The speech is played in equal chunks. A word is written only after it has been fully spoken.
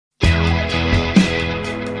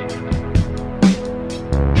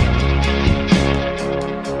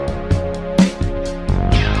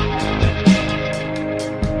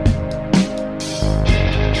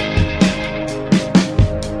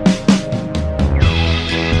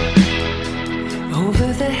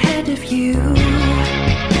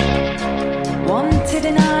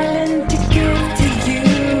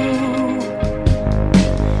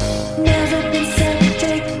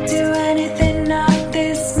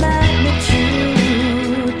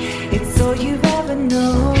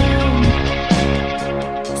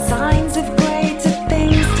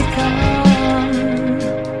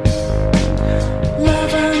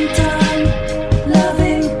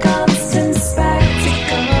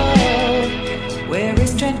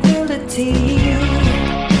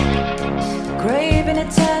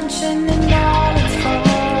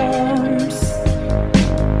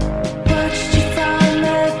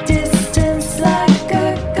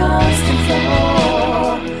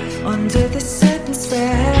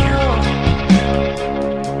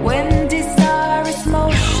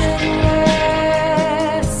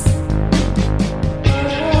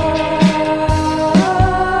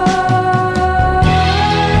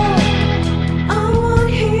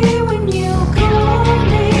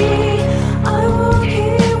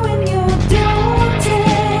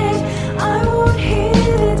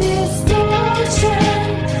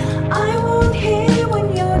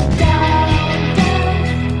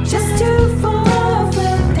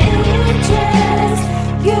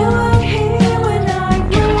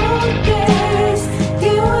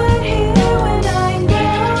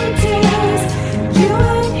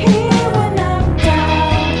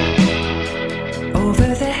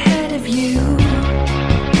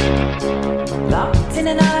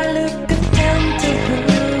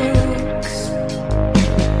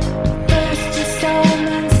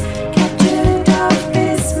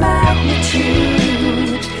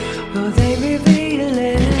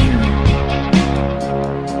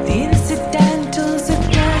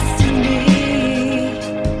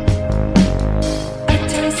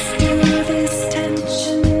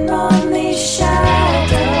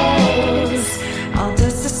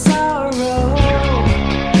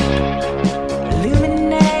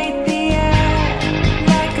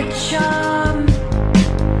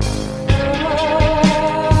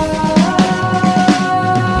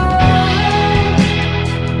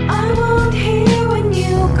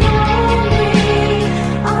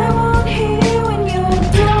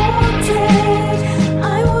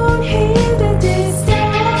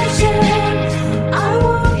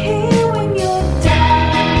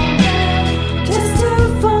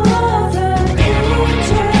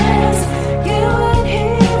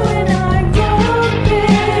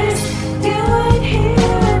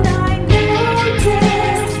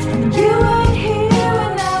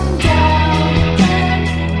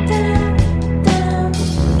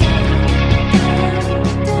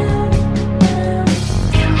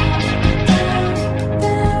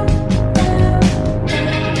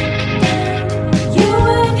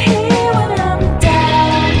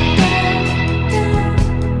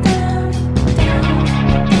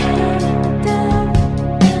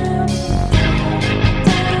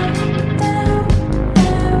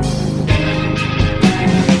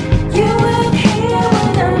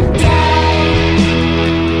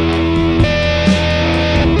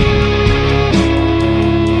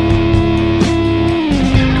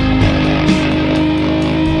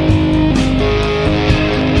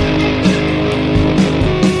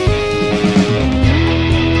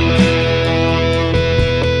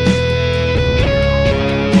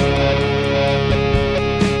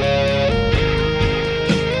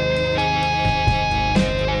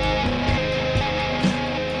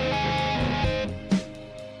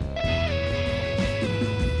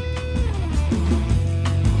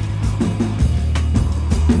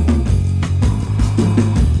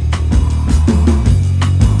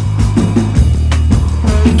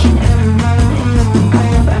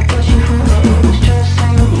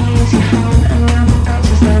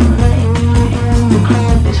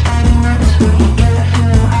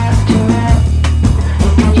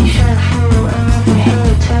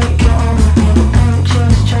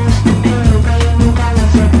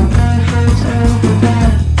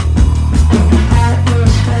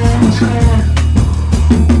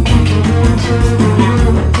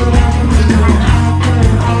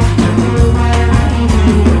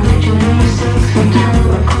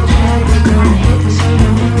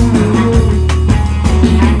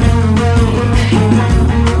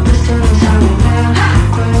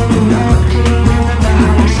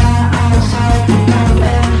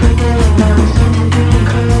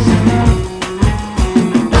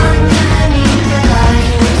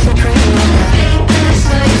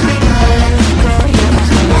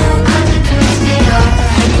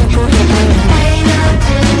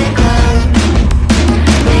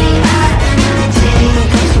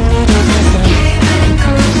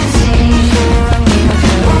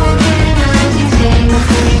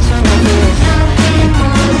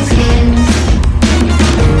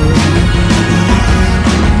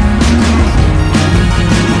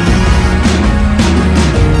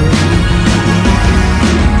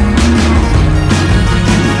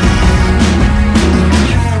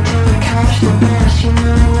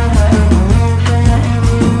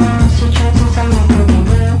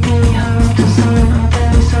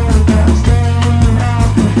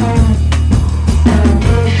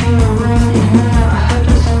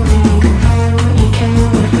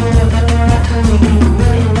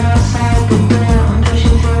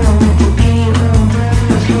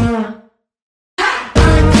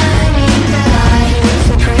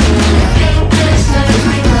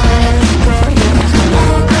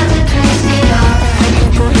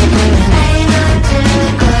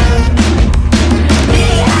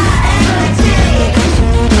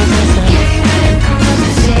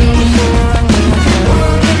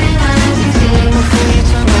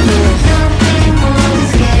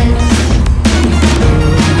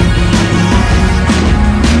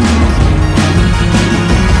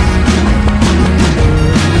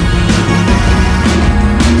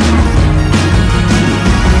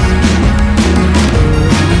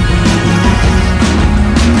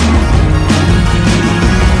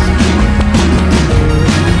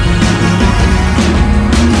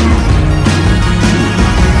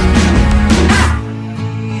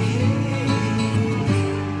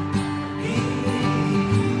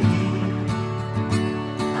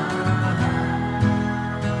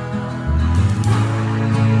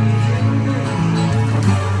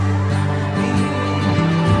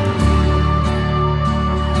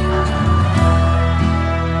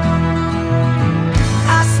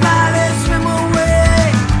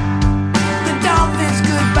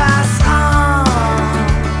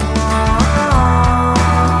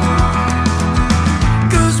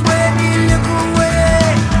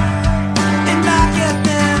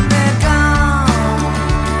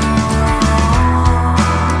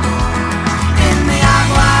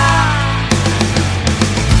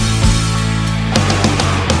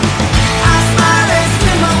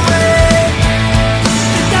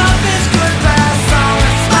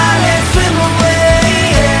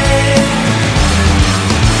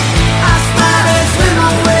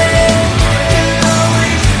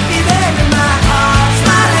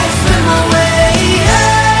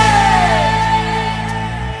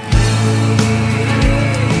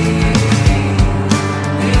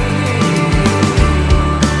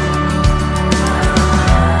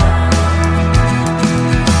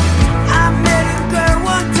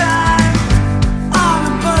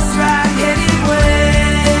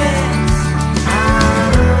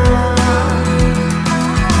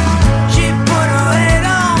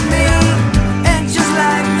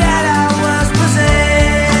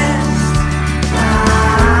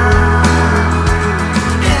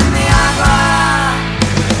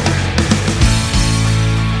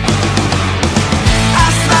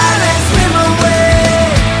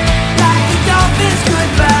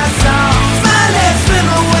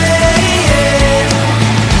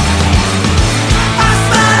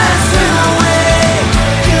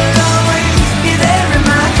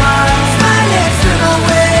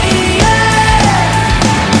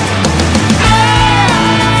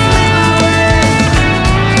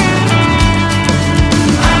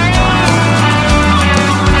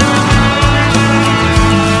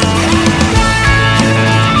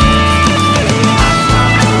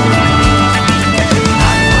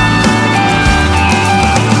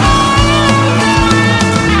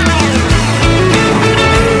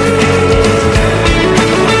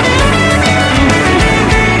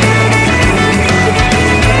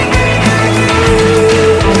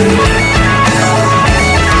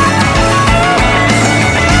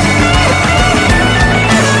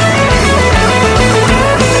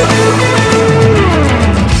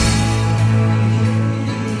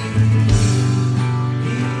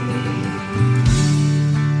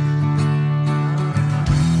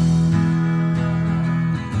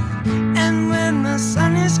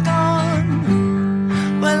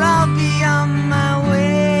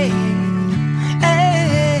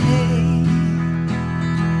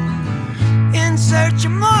search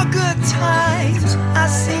of more good times. I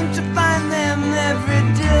seem to find them every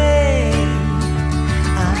day.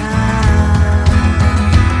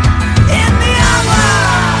 In the agua,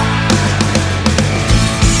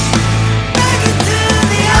 make it to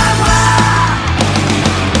the agua.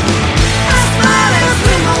 I smile and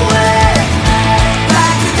swim away,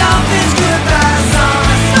 like the dolphins' goodbye song.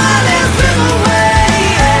 I smile and swim away,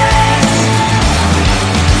 yeah.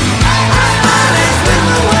 I smile and swim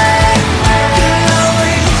away, you'll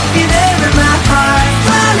always be there in my heart.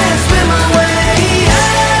 Smile and swim away, yeah.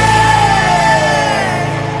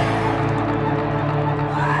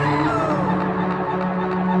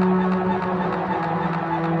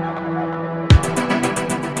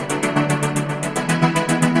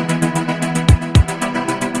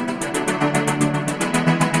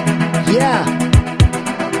 Yeah.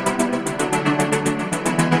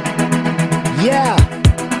 Yeah.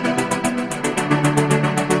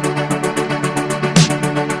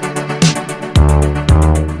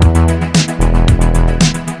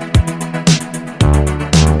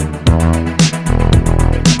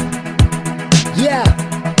 Yeah.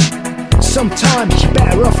 Sometimes you're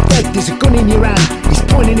better off dead. There's a gun in your hand, he's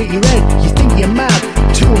pointing at your head. You think you're mad,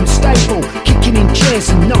 too unstable, kicking in chairs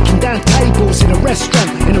and knocking down tables in a restaurant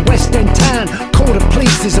in a West End town. Call the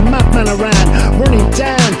police, there's a madman around, running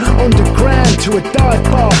down underground to a dive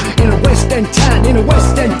bar in a West End town, in a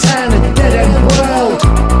West End town, a dead end world.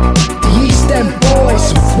 The East End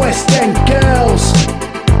boys with West End girls,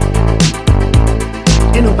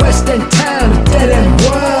 in a West End town, a dead end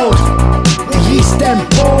world. The East End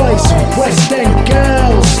boys with West End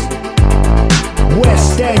girls,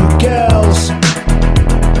 West End girls,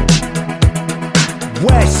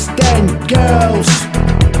 West End girls.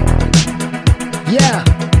 Yeah.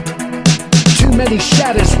 Too many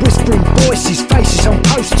shadows, whispering voices, faces on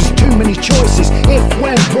posters, too many choices. If,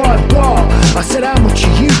 when, why, what? I said, how much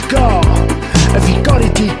have you got? Have you got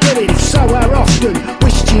it, do you get it? If so, how often?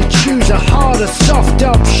 Which do you choose, a hard or soft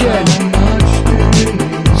option?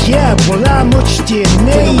 Yeah, well, how much do you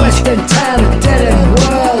need? In a West End town, a dead end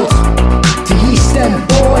world. The East End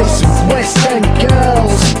boys with West End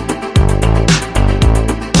girls,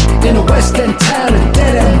 in a West End town, a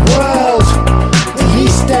dead end world. The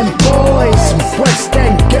East End boys with West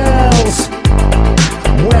End girls,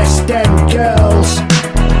 West End girls.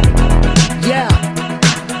 Yeah,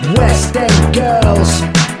 West End girls.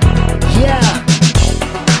 Yeah.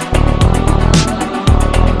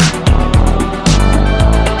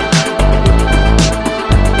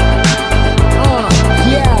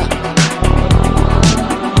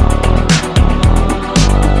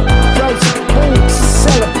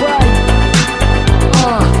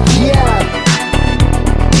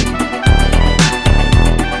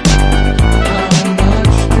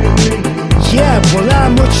 Well, how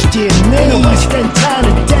much do you need? In a West End town, a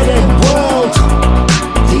dead end world.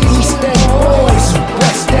 The East End boys,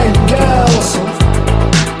 West End girls.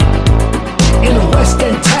 In a West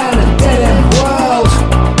End town, a dead end world.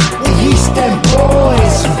 The East End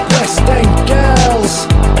boys, West End girls,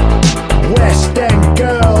 West End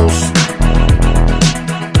girls.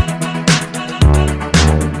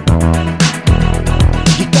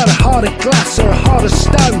 You got a heart of glass or a heart of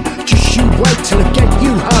stone? Just you wait till I get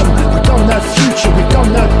you home. We got no future, we got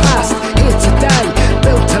no past. Here today,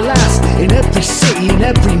 built to last. In every city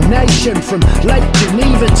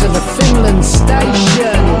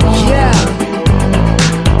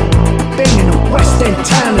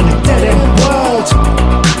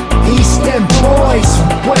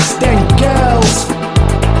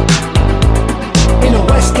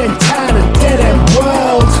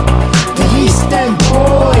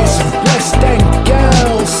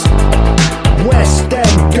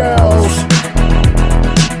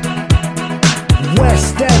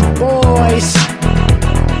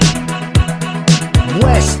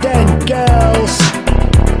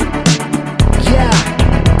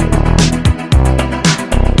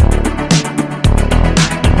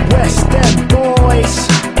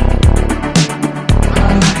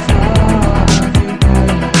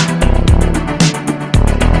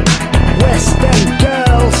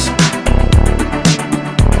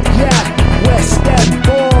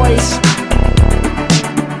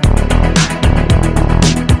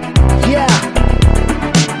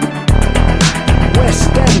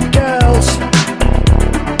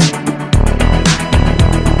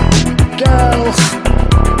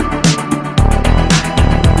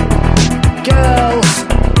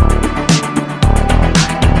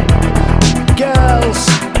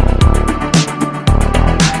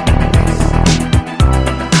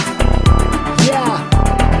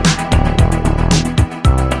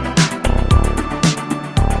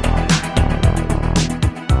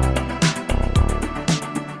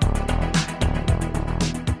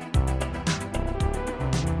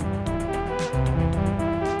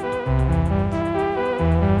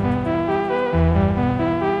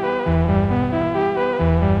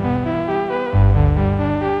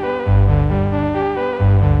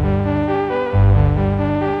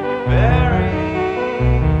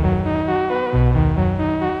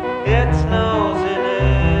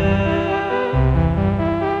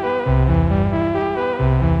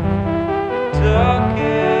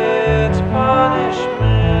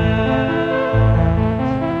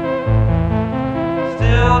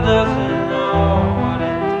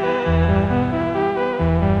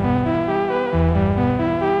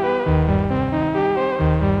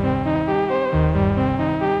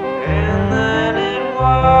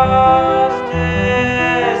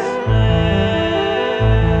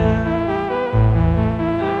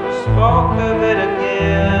of it again.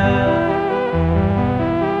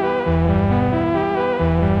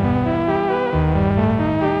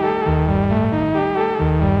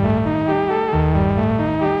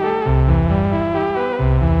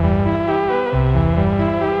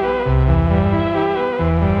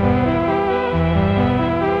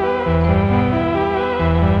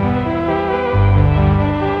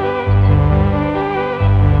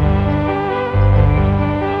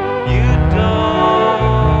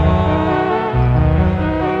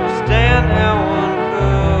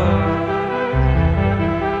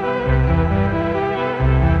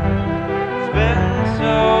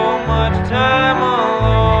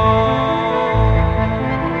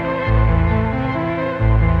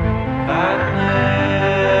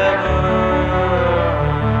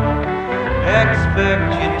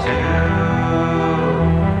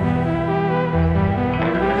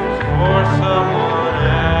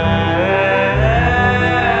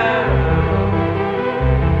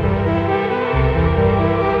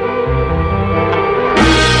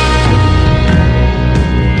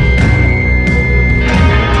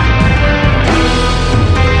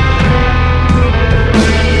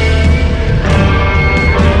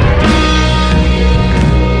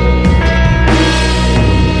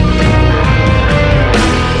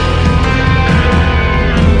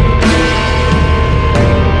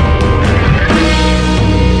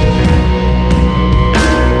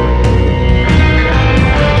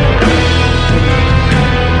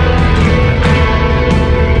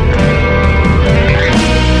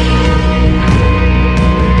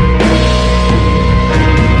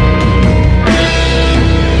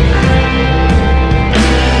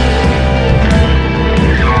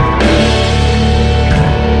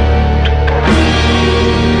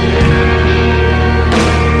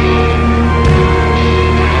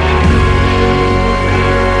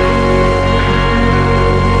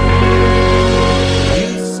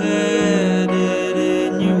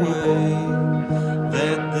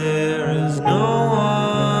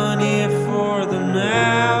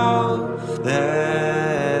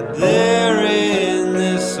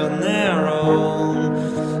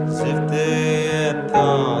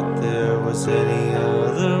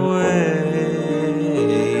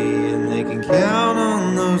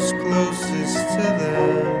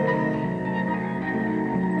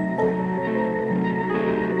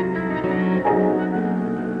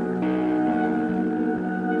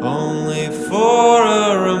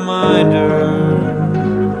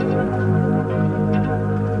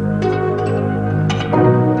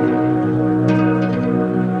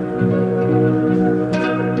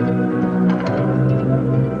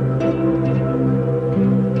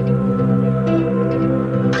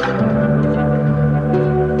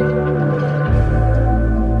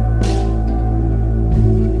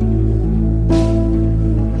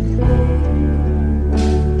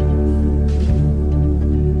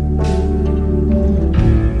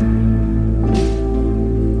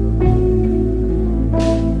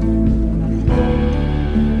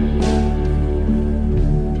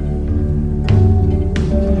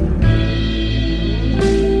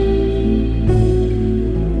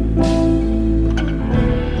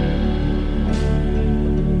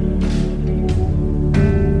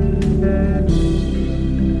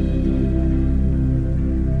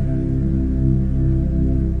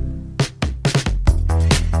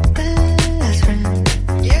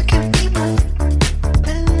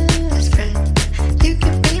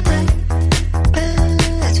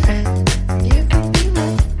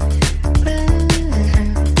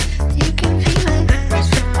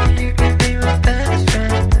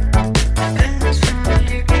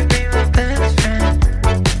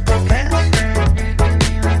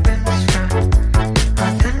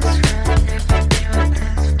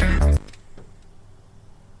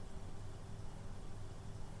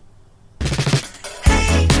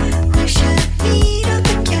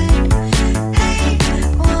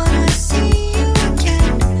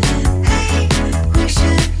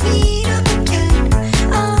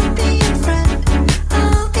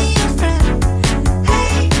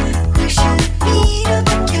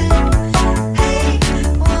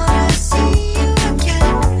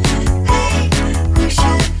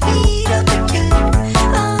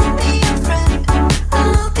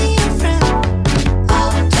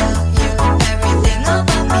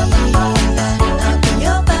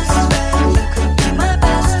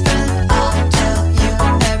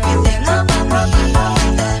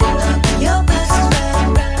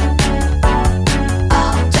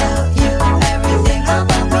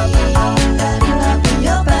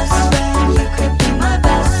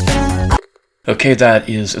 Okay, that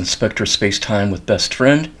is Inspector Spacetime with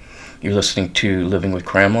Bestfriend. You're listening to Living with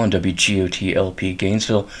Cramela on WGOT-LP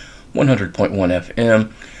Gainesville,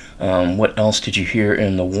 100.1 FM. What else did you hear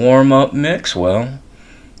in the warm-up mix? Well,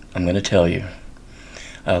 I'm going to tell you.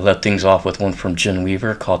 I let things off with one from Jenn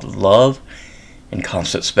Weaver called Love in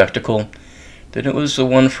Constant Spectacle. Then it was the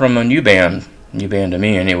one from a new band to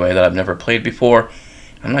me anyway, that I've never played before.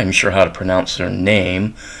 I'm not even sure how to pronounce their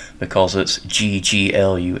name because it's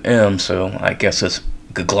gglum, so I guess it's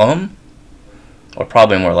gglum, or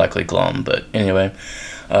probably more likely glum, but anyway,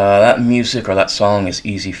 that music or that song is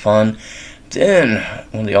easy fun. Then,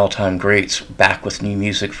 one of the all-time greats, back with new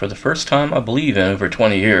music for the first time, I believe, in over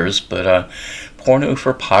 20 years, but Porno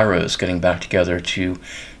for Pyros getting back together to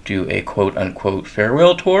do a quote-unquote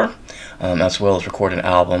farewell tour, as well as record an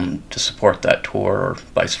album to support that tour, or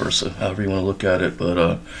vice versa, however you want to look at it,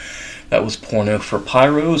 but that was Porno for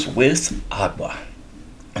Pyros with Agua.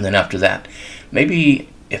 And then after that, maybe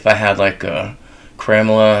if I had like a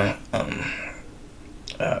Cramela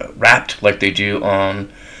wrapped like they do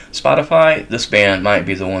on Spotify, this band might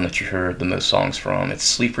be the one that you heard the most songs from. It's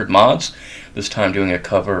Sleaford Mods, this time doing a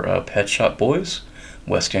cover of Pet Shop Boys,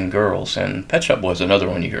 West End Girls, and Pet Shop Boys, another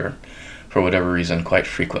one you hear for whatever reason quite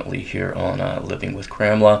frequently here on Living with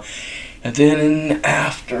Cramela. And then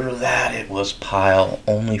after that, it was Pile,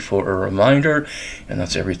 Only for a Reminder, and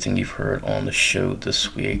that's everything you've heard on the show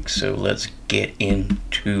this week. So let's get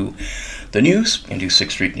into the news and do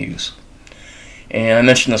 6th Street news. And I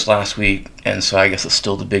mentioned this last week, and so I guess it's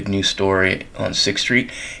still the big news story on 6th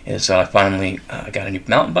Street, is I finally got a new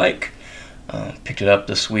mountain bike. Picked it up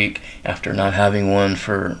this week after not having one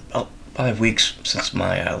for about 5 weeks since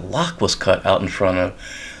my lock was cut out in front of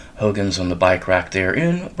Hogan's on the bike rack there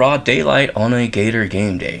in broad daylight on a Gator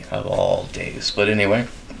game day of all days. But anyway,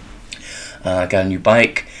 got a new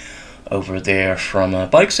bike over there from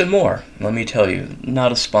Bikes and More. Let me tell you,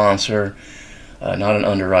 not a sponsor, not an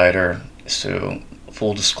underwriter, so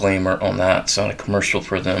full disclaimer on that. It's not a commercial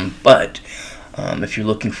for them, but if you're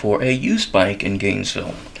looking for a used bike in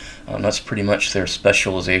Gainesville, that's pretty much their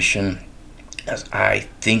specialization, as I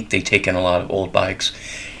think they take in a lot of old bikes,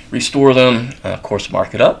 restore them, of course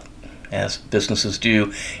mark it up, as businesses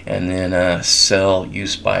do, and then sell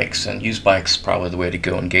used bikes. And used bikes probably the way to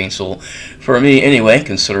go in Gainesville, for me anyway,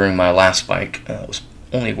 considering my last bike was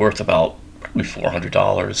only worth about probably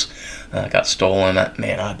 $400. Got stolen.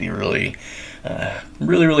 Man, I'd be really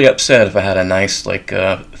upset if I had a nice like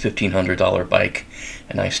 $1,500 bike,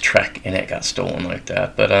 a nice Trek, and it got stolen like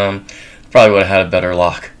that. But probably would have had a better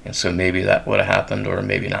lock, and so maybe that would have happened, or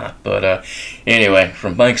maybe not. But anyway,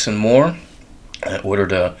 from Bikes and More, I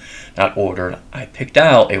picked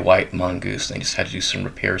out a white Mongoose. They just had to do some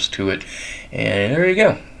repairs to it, and there you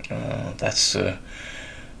go. That's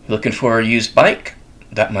looking for a used bike.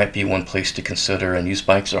 That might be one place to consider, and used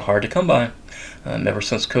bikes are hard to come by, ever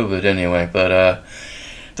since COVID anyway. But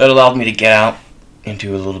that allowed me to get out and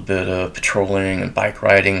do a little bit of patrolling and bike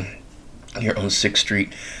riding here on 6th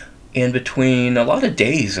Street in between a lot of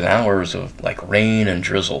days and hours of like rain and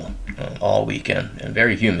drizzle all weekend, and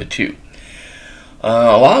very humid too.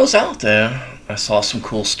 While I was out there, I saw some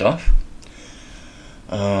cool stuff.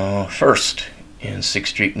 First, in 6th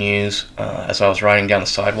Street news, as I was riding down the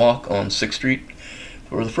sidewalk on 6th Street,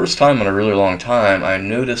 for the first time in a really long time, I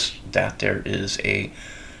noticed that there is a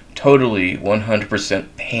totally 100%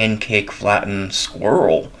 pancake flattened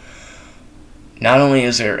squirrel. Not only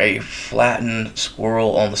is there a flattened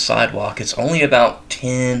squirrel on the sidewalk, it's only about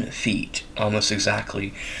 10 feet, almost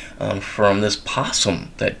exactly, from this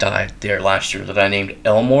possum that died there last year that I named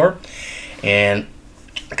Elmore. And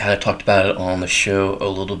I kind of talked about it on the show a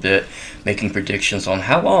little bit, making predictions on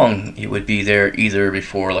how long it would be there, either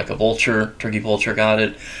before like a turkey vulture got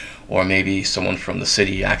it, or maybe someone from the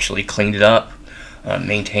city actually cleaned it up,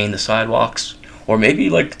 maintained the sidewalks, or maybe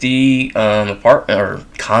like the apartment or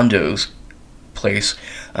condos place,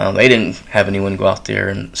 they didn't have anyone go out there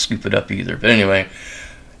and scoop it up either. But anyway,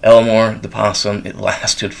 Elmore, the possum, it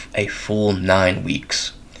lasted a full 9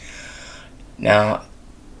 weeks. Now,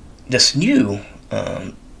 this new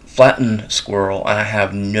flattened squirrel, I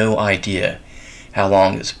have no idea how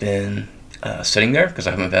long it's been sitting there, because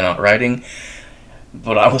I haven't been out riding.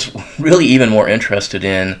 But I was really even more interested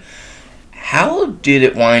in how did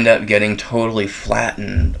it wind up getting totally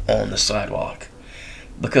flattened on the sidewalk?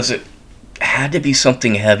 Because it had to be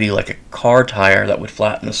something heavy like a car tire that would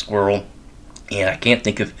flatten a squirrel, and I can't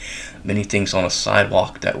think of many things on a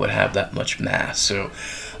sidewalk that would have that much mass. So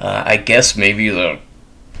I guess maybe the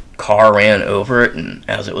car ran over it, and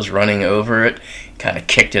as it was running over it, kind of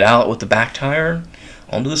kicked it out with the back tire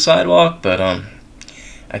onto the sidewalk. But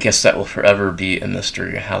I guess that will forever be a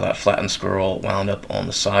mystery how that flattened squirrel wound up on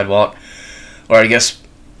the sidewalk. Or I guess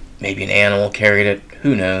maybe an animal carried it,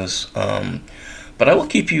 who knows. But I will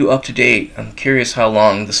keep you up to date. I'm curious how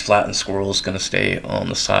long this flattened squirrel is going to stay on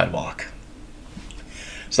the sidewalk.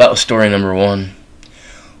 So that was story number 1.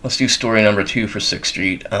 Let's do story number 2 for 6th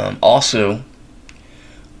Street. Also,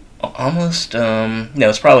 almost,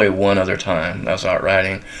 it's probably one other time I was out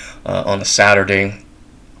riding on a Saturday.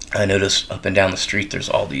 I noticed up and down the street there's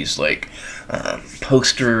all these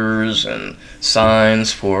posters and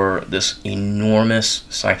signs for this enormous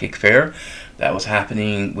psychic fair that was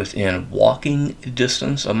happening within walking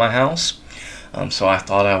distance of my house. So I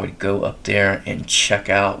thought I would go up there and check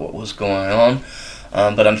out what was going on.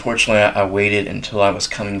 But unfortunately I waited until I was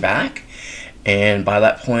coming back, and by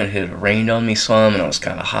that point it had rained on me some and it was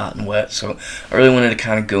kind of hot and wet, so I really wanted to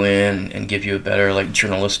kind of go in and give you a better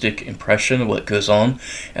journalistic impression of what goes on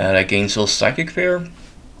at a Gainesville Psychic Fair.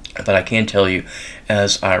 But I can tell you,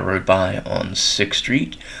 as I rode by on 6th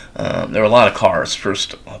Street, there were a lot of cars,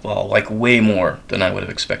 first of all, way more than I would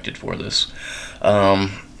have expected for this.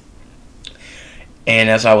 And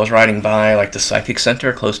as I was riding by the Psychic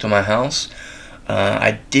Center close to my house,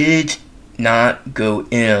 I did not go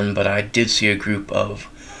in, but I did see a group of,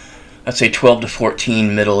 I'd say 12 to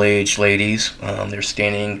 14 middle-aged ladies. They're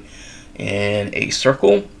standing in a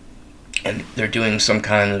circle, and they're doing some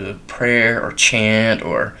kind of prayer or chant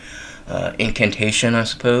or incantation, I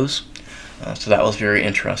suppose. So that was very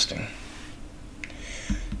interesting.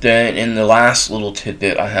 Then in the last little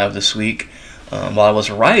tidbit I have this week, while I was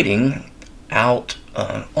riding out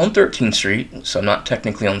on 13th Street, so I'm not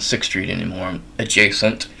technically on 6th Street anymore, I'm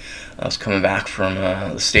adjacent. I was coming back from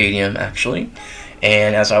the stadium, actually,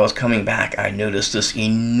 and as I was coming back, I noticed this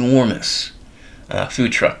enormous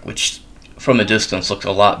food truck, which from a distance looks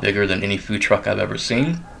a lot bigger than any food truck I've ever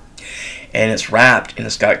seen, and it's wrapped, and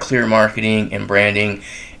it's got clear marketing and branding.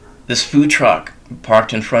 This food truck,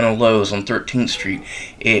 parked in front of Lowe's on 13th Street,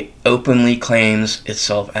 it openly claims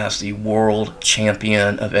itself as the world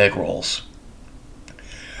champion of egg rolls.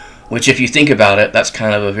 Which, if you think about it, that's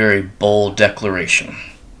kind of a very bold declaration.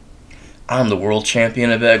 I'm the world champion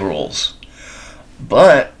of egg rolls.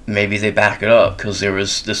 But maybe they back it up, because there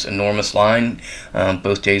was this enormous line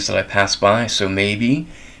both days that I passed by, so maybe,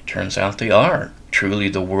 turns out they are truly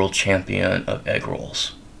the world champion of egg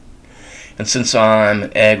rolls. And since I'm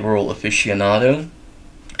an egg roll aficionado,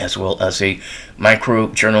 as well as a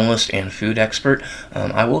microjournalist and food expert,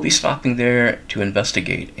 I will be stopping there to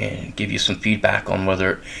investigate and give you some feedback on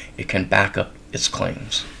whether it can back up its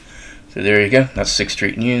claims. So there you go, that's 6th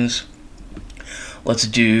Street News. Let's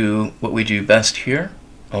do what we do best here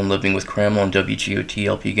on Living with Cramela on WGOT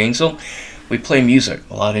LP Gainesville. We play music,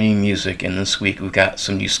 a lot of new music, and this week we've got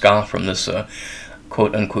some new ska from this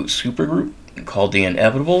quote-unquote supergroup called The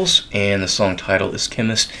Inevitables, and the song title is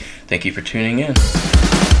Chemist. Thank you for tuning in.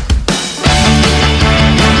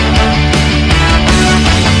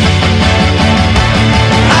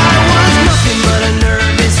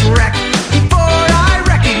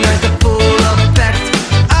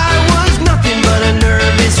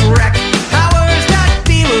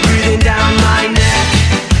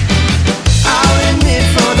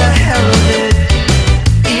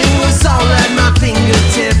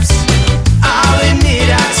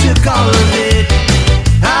 All of it,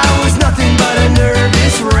 I was nothing but a nerve.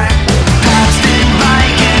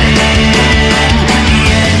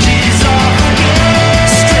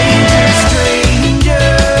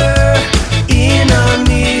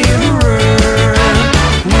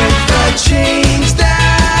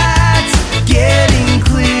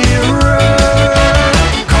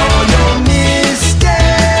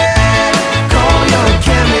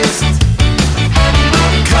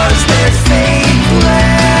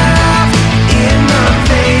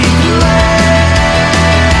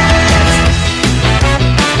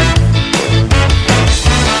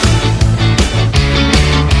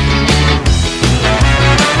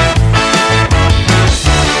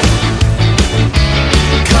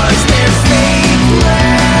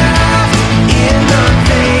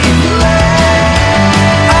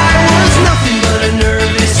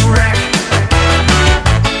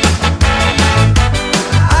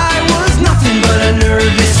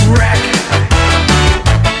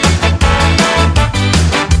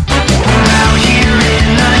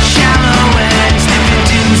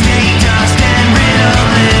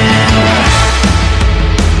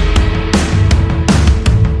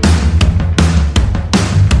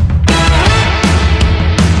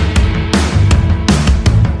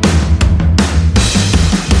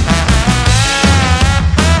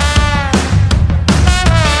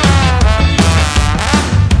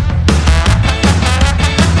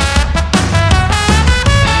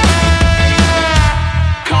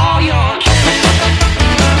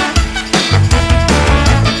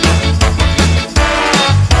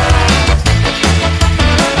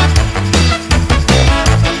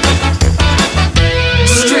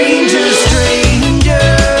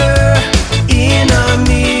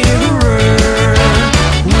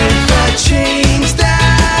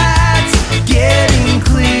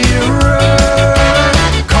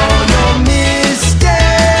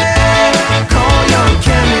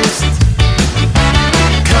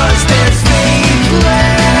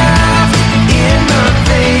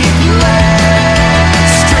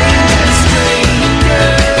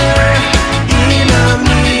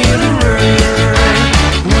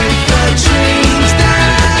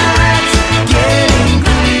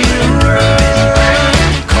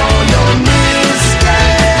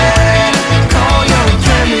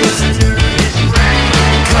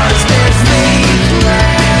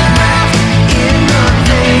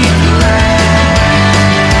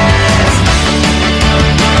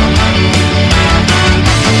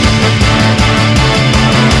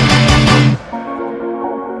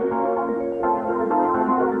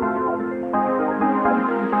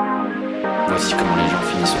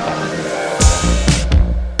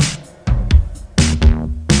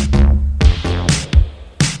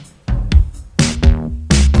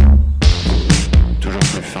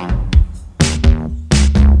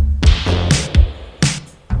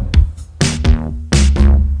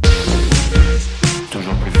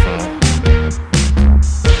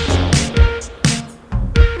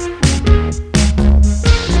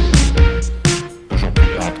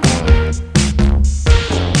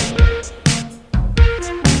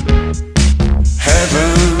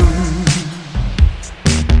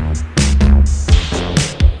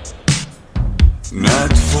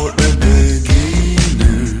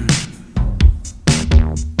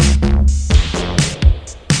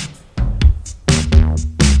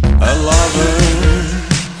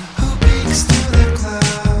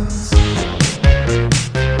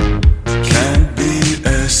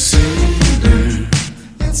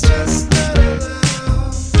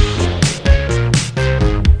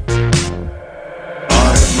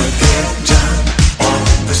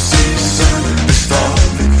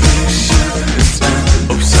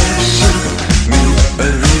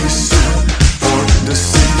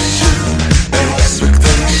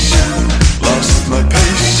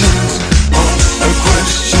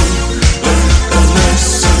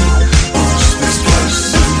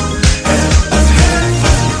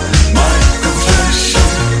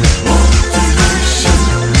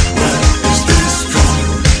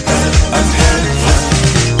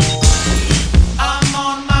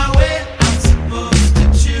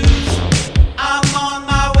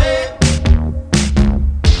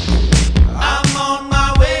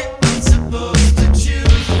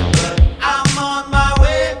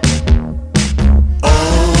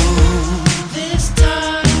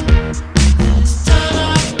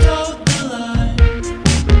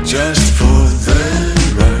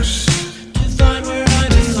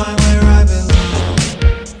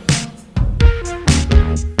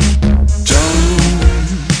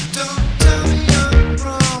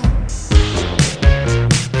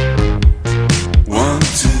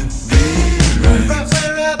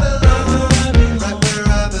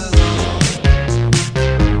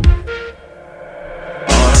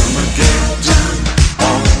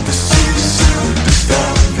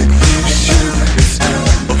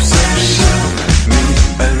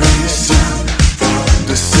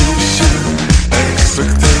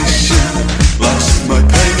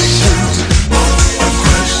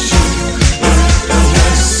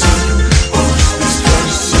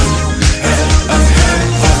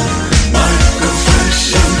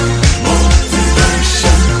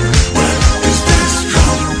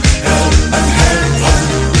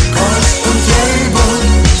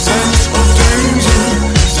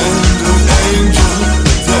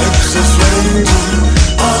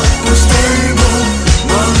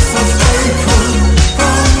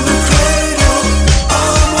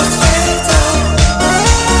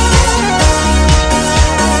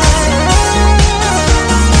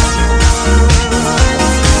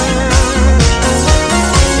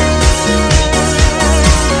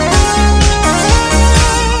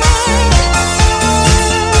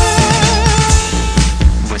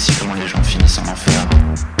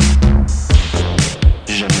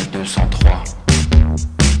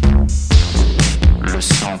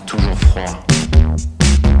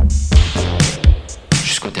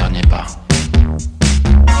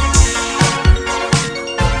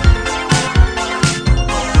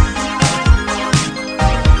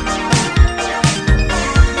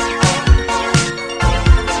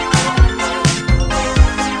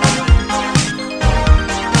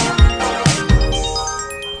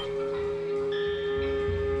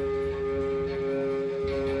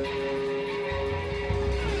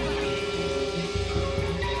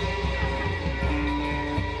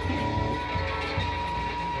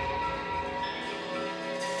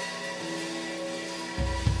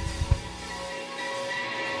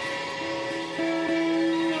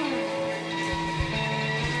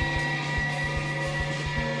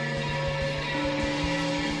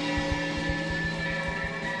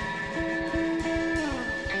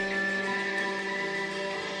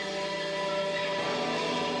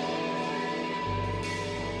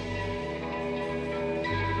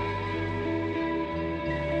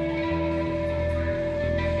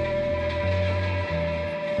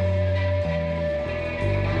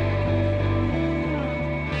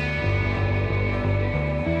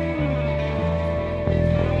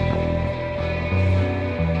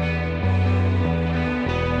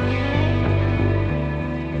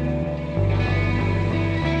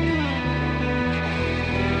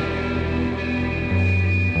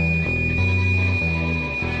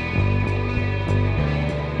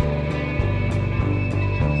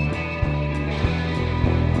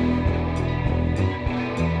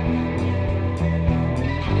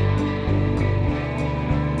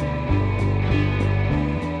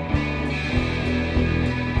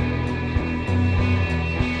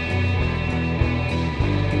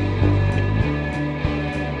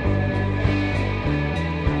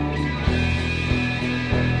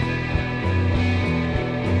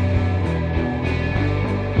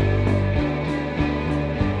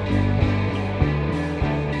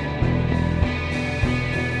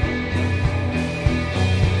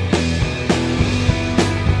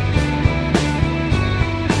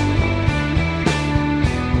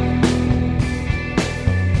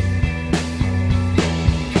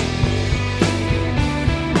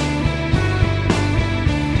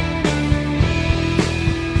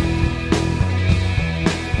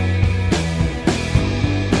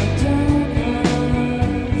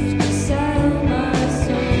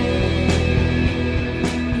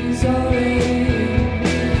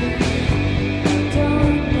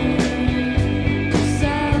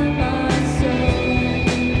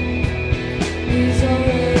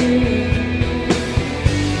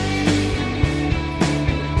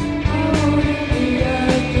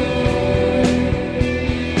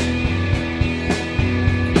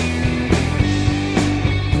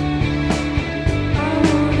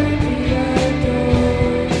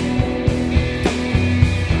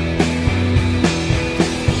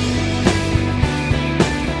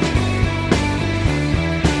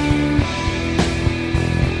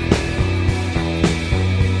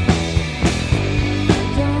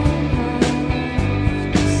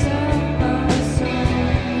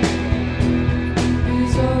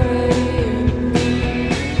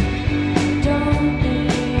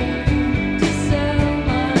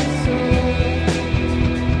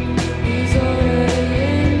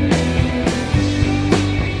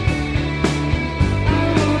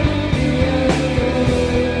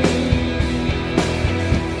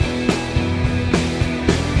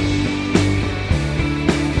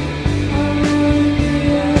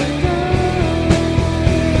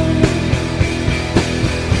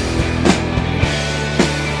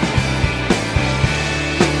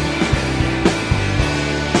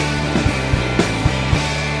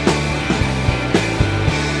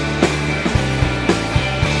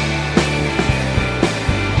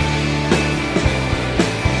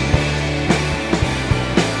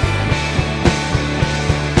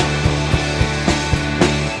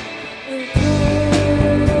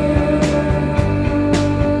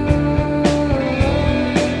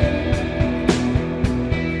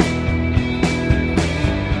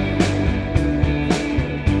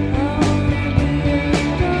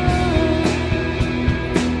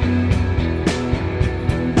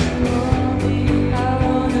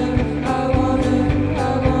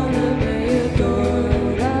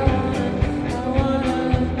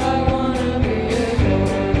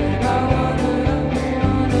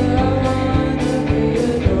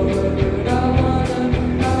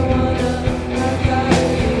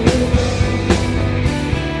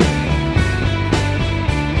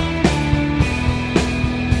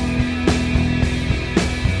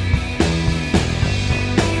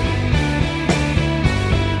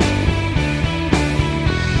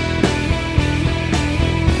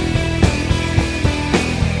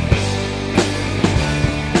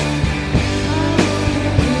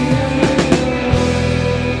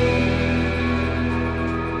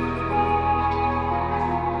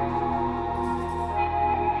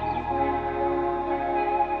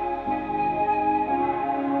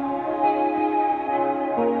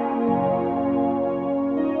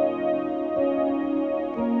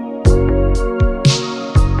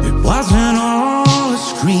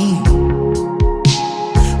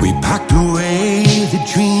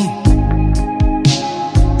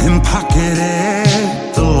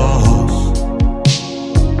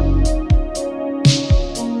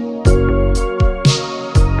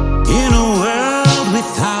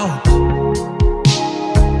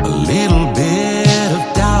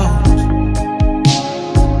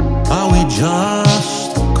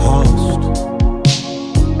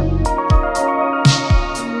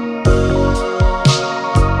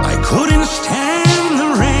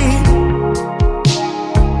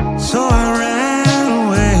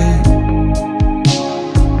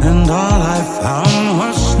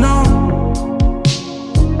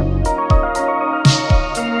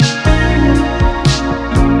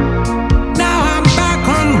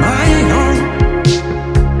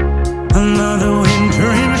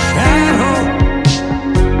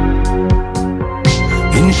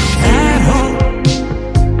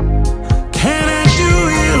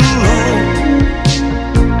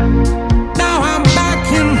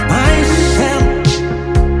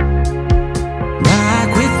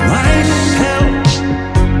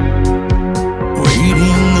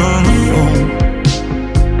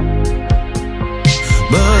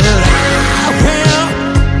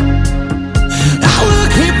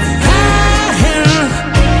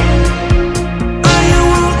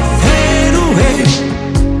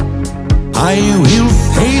 I will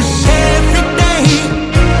face every day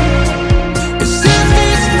as if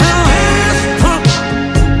it's my last one,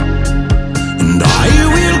 and I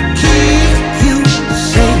will keep you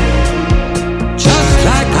safe, just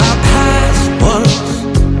like our past was.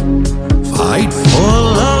 Fight for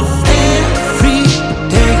love every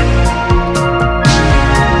day.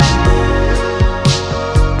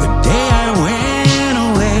 The day I went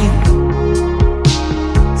away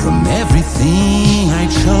from everything I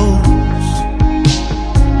chose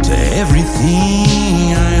to everything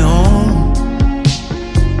I own,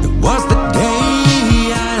 it was the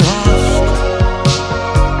day I lost.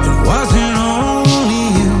 It wasn't only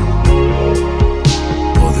you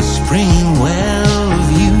or the springing well of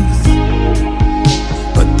youth,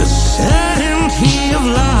 but the certainty of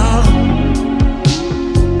love.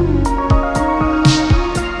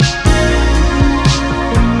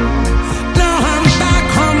 Now I'm back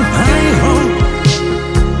on my own.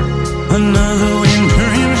 Another winter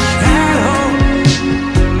in shadow,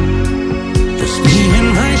 just me and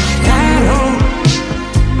my shadow.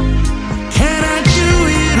 Can I do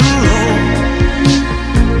it alone?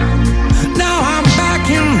 Now I'm back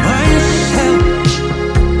in myself,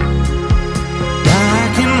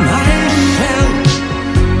 back in myself,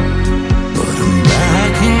 but I'm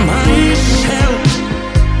back in myself.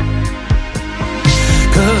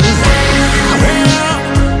 'Cause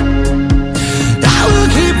I will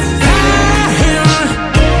keep flying.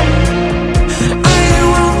 I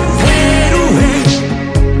won't fade away.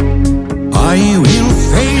 I will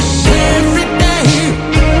face every day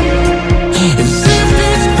as if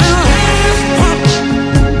it's my last one,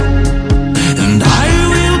 and I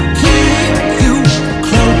will keep you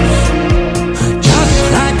close, just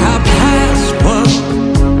like our past was.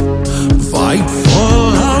 Fight for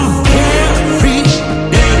love every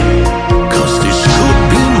day, 'cause this could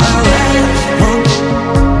be my last one.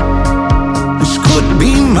 This could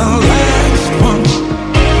be my last one.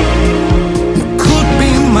 It could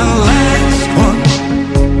be my last one.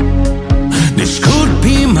 This could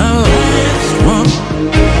be my last one.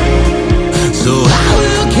 So I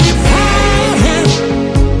will keep flying.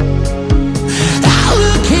 I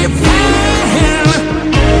will keep flying.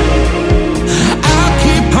 I'll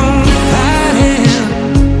keep on fighting,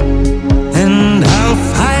 and I'll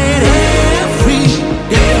fight every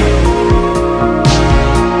day.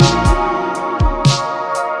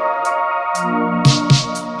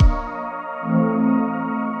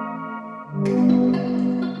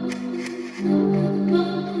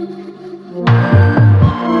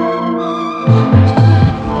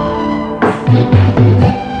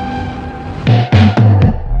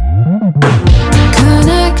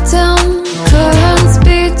 Connecting currents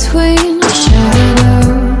between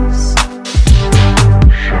shadows.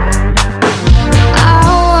 I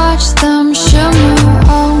watch them shimmer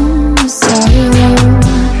on the sidewalk,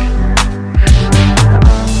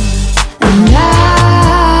 and I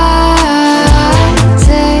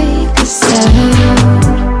take a step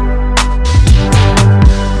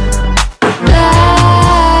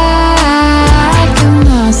back in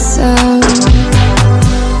myself.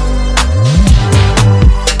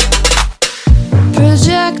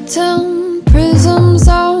 Projecting prisms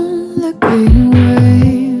on the green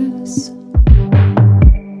waves.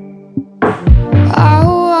 I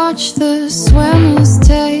watch the swimmers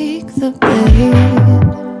take the bait.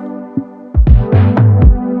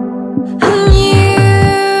 And you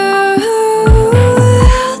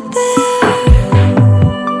out there,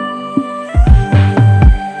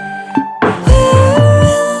 we're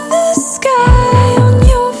in the sky on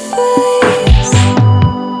your face.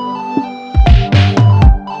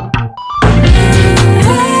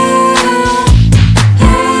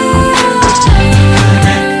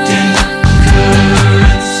 Connecting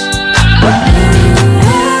currents.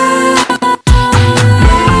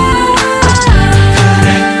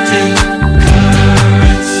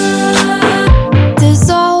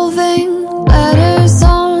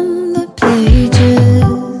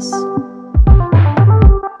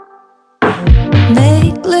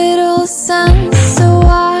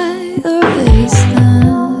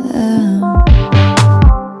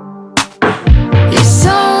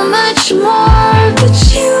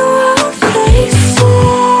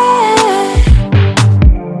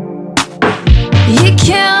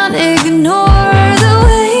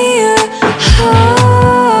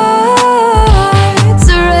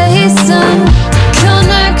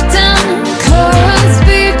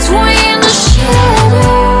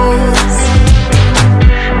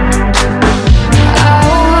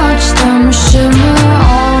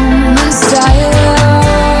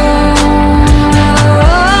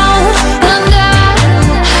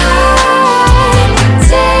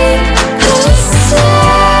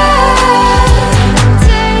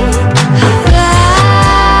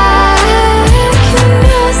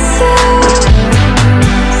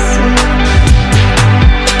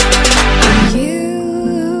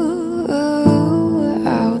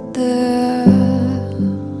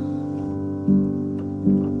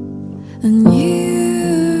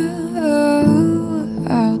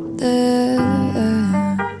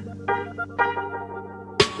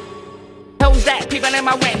 Who's that peeping in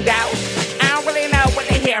my window? I don't really know what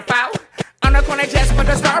they here for. On the corner just for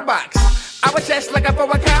the Starbucks. I was just looking for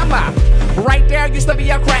a come up. Right there used to be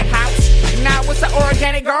a crack house. Now it's an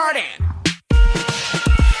organic garden.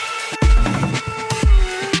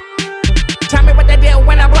 Tell me what they do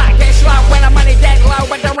when the block gets slow, when the money get low,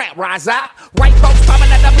 when the rent rise up. White folks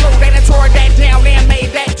coming at the blue, they done tore that down and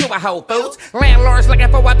made that to a Whole Foods. Landlords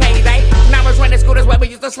looking for a payday. Now it's renting scooters where we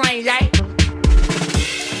used to slang, yeah.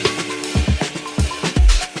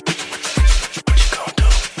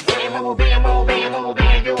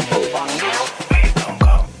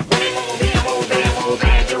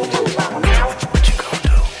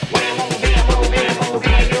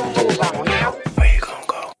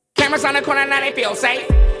 Cameras on the corner, now they feel safe.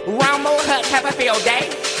 Rumble Hut, have a field day.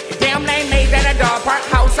 Damn, they made that a dog park.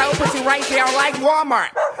 House so pussy right there like Walmart.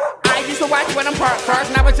 I used to watch when them park cars.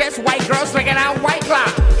 Now it's just white girls drinking out White Claw.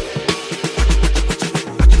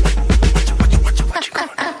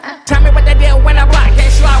 Tell me what they do when the block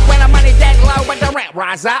gets slow, when the money get low, when the rent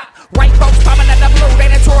rise up. White folks coming at the blue, they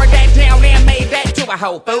done tore that down and made that to a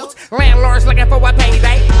Whole Foods. Landlords looking for a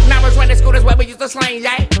payday. Now it's renting scooters where we used to slang,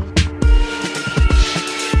 yeah.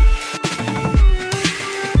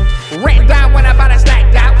 Rent down when I bought a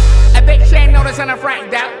stacked out. A big chain notice on a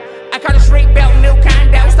front out. I call the street built new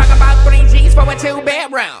condos. Talk about 3 G's for a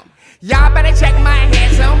 2-bedroom. Y'all better check my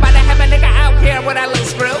head soon. About to have a nigga out here with a loose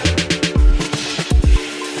screw.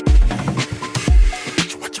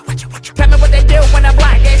 Tell me what they do when the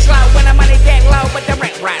block gets slow, when the money get low, but the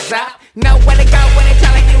rent rise up. Know where to go when they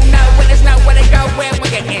telling you no, when there's nowhere to go, where we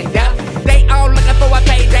can end up. They all looking for a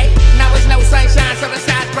payday. Now it's no sunshine, so the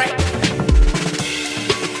sides break.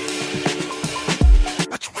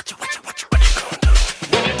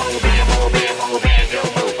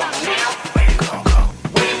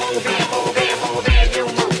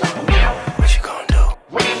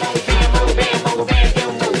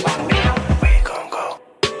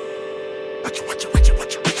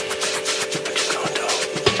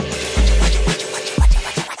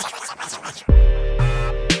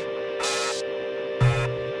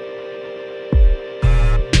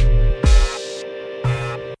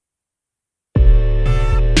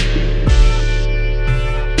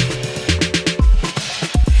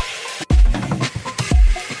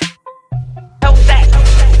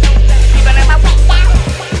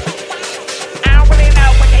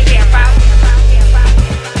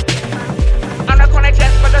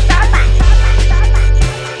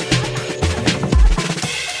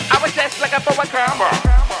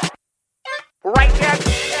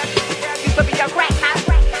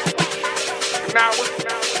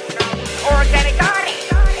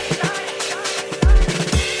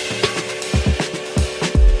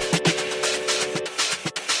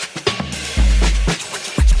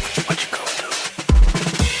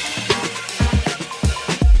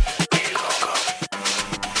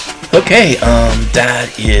 Okay,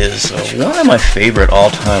 that is one of my favorite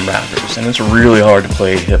all-time rappers, and it's really hard to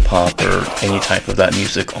play hip-hop or any type of that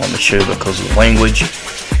music on the show because of the language.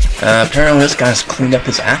 Apparently this guy's cleaned up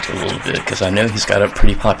his act a little bit, because I know he's got a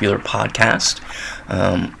pretty popular podcast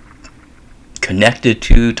connected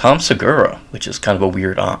to Tom Segura, which is kind of a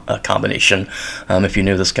weird combination, if you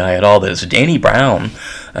know this guy at all. But it's Danny Brown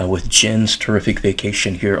with Jenn's Terrific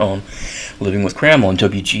Vacation here on Living with Cramela on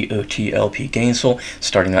WGOT-LP Gainesville.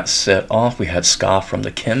 Starting that set off, we had Ska from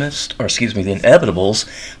the Chemist, or excuse me, the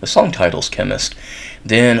Inevitables. The song title's Chemist.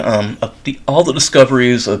 Then all the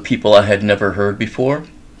discoveries of people I had never heard before,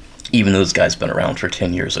 even though this guy's been around for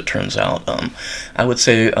 10 years, it turns out. I would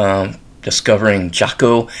say discovering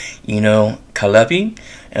Jaakko, Eino, Kalevi.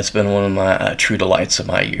 It's been one of my true delights of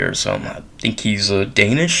my years. I think he's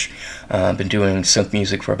Danish. Been doing synth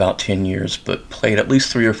music for about 10 years, but played at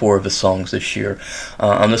least 3 or 4 of his songs this year.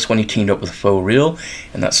 On this one, he teamed up with Faux,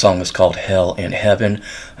 and that song is called Hell and Heaven.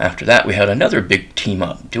 After that, we had another big team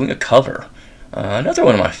up doing a cover. Another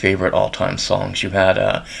one of my favorite all-time songs. You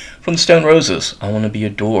had from the Stone Roses, I Want to Be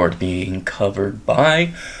Adored, being covered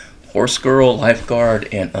by Horsegirl, Lifeguard,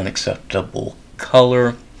 and Unacceptable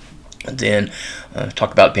Color. And then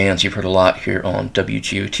talk about bands you've heard a lot here on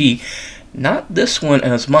WGOT. Not this one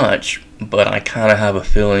as much, but I kind of have a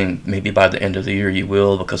feeling maybe by the end of the year you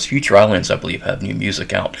will, because Future Islands, I believe, have new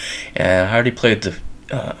music out. And I already played the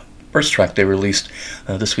first track they released.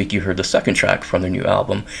 This week you heard the second track from their new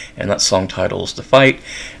album, and that song title is The Fight.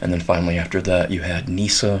 And then finally after that you had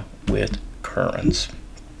Nisa with Currents.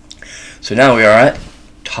 So now we are at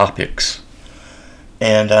topics.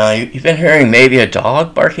 And you've been hearing maybe a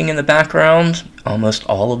dog barking in the background almost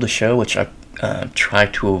all of the show, which I try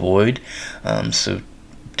to avoid. So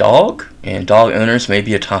dog and dog owners may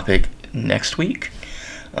be a topic next week.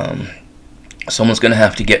 someone's going to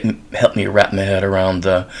have to help me wrap my head around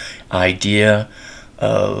the idea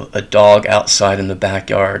of a dog outside in the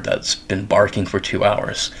backyard that's been barking for 2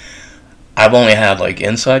 hours. I've only had like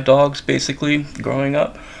inside dogs basically growing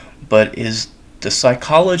up, but is the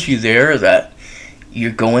psychology there that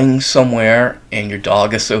you're going somewhere and your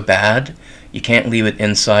dog is so bad you can't leave it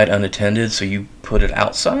inside unattended, so you put it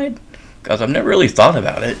outside? Because I've never really thought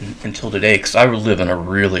about it until today, because I live in a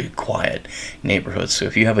really quiet neighborhood, so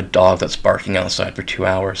if you have a dog that's barking outside for 2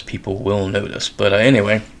 hours, people will notice. But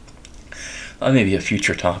anyway, that may be a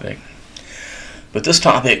future topic. But this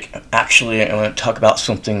topic, actually, I want to talk about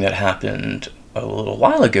something that happened a little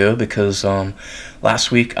while ago, because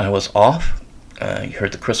last week I was off. You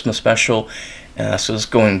heard the Christmas special, so it's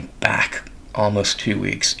going back almost 2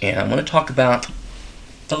 weeks, and I'm going to talk about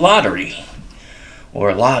the lottery,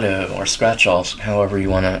 or lotto, or scratch-offs, however you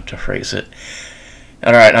want to phrase it.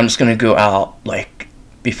 Alright, I'm just going to go out, like,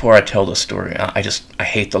 before I tell the story. I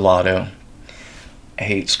hate the lotto. I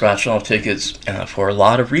hate scratch-off tickets for a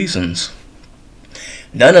lot of reasons.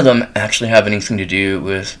 None of them actually have anything to do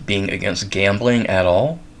with being against gambling at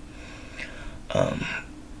all.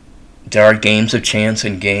 There are games of chance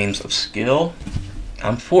and games of skill.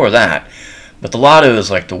 I'm for that. But the lotto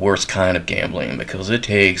is like the worst kind of gambling because it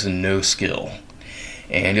takes no skill.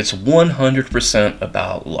 And it's 100%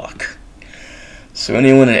 about luck. So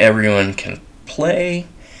anyone and everyone can play.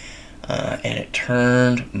 And it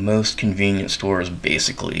turned most convenience stores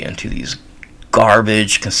basically into these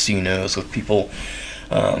garbage casinos with people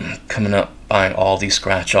coming up, buying all these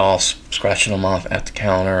scratch-offs, scratching them off at the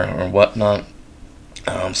counter or whatnot.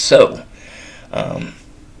 I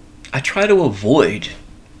try to avoid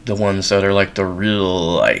the ones that are like the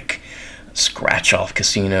real, like, scratch-off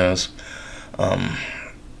casinos.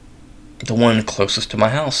 The one closest to my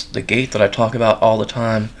house, the Gate that I talk about all the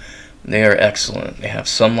time, they are excellent. They have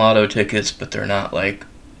some lotto tickets, but they're not like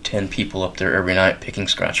 10 people up there every night picking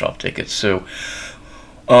scratch-off tickets. So,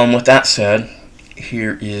 with that said,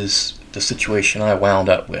 here is the situation I wound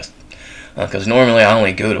up with. Because normally I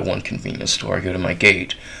only go to one convenience store. I go to my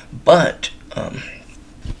Gate. But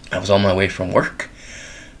I was on my way from work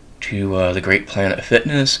to the Great Planet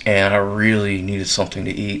Fitness, and I really needed something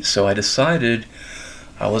to eat. So I decided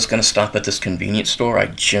I was going to stop at this convenience store I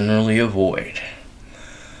generally avoid.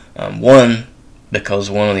 One,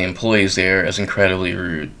 because one of the employees there is incredibly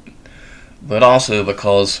rude. But also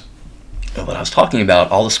because of what I was talking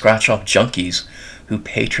about, all the scratch-off junkies who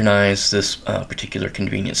patronize this particular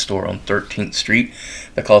convenience store on 13th Street,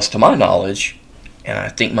 because to my knowledge, and I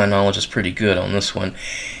think my knowledge is pretty good on this one,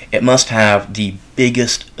 it must have the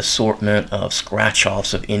biggest assortment of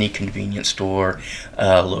scratch-offs of any convenience store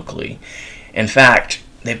locally. In fact,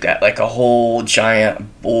 they've got like a whole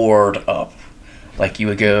giant board up. Like you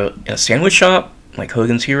would go in a sandwich shop, like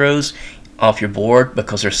Hogan's Heroes, off your board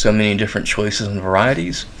because there's so many different choices and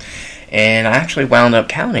varieties. And I actually wound up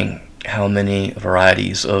counting how many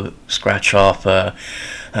varieties of scratch-off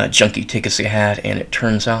junkie tickets they had, and it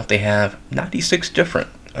turns out they have 96 different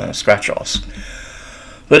scratch-offs.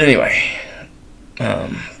 But anyway,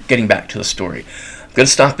 getting back to the story. I'm going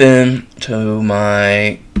to stop in to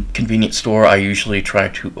my convenience store I usually try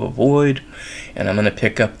to avoid, and I'm going to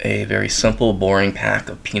pick up a very simple, boring pack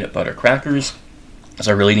of peanut butter crackers, because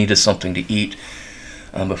I really needed something to eat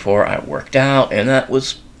before I worked out, and that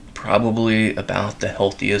was probably about the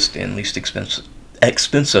healthiest and least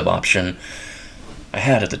expensive option I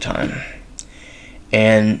had at the time.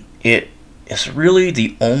 And it is really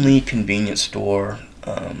the only convenience store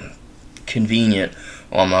convenient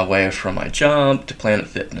on my way from my job to Planet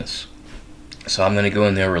Fitness. So I'm going to go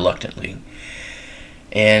in there reluctantly.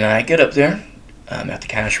 And I get up there, I'm at the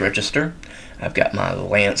cash register. I've got my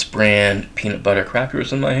Lance brand peanut butter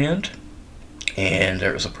crackers in my hand. And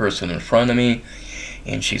there was a person in front of me,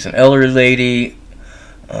 and she's an elderly lady,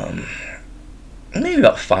 maybe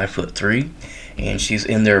about 5'3", and she's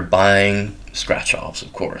in there buying scratch-offs,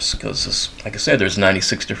 of course, because, like I said, there's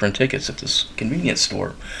 96 different tickets at this convenience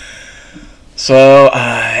store. So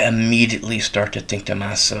I immediately start to think to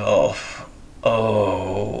myself,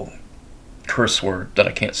 oh, curse word that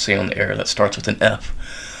I can't say on the air that starts with an F.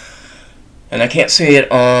 And I can't say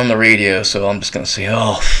it on the radio, so I'm just going to say,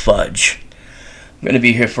 oh, fudge. I'm going to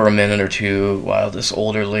be here for a minute or two while this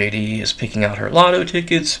older lady is picking out her lotto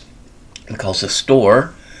tickets, because the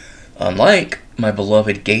store, unlike my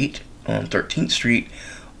beloved Gate on 13th Street,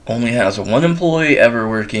 only has one employee ever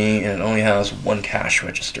working, and it only has one cash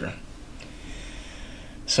register.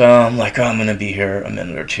 So I'm like, oh, I'm going to be here a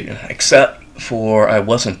minute or two, except for I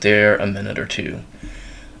wasn't there a minute or two,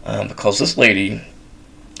 because this lady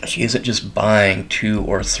she isn't just buying 2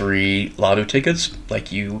 or 3 lotto tickets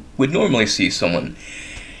like you would normally see someone.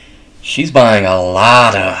 She's buying a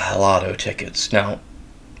lot of lotto tickets. Now,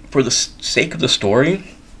 for the sake of the story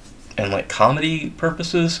and like comedy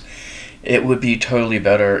purposes, it would be totally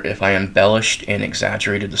better if I embellished and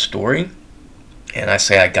exaggerated the story. And I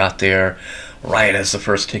say I got there right as the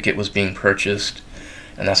first ticket was being purchased.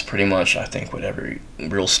 And that's pretty much, I think, what every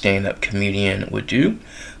real stand-up comedian would do.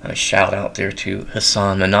 Shout out there to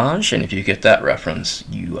Hasan Minhaj, and if you get that reference,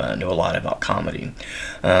 you know a lot about comedy.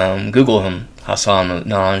 Google him, Hasan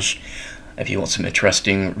Minhaj, if you want some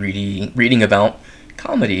interesting reading about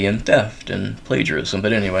comedy and theft and plagiarism.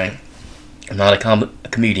 But anyway, I'm not a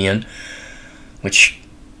comedian, which,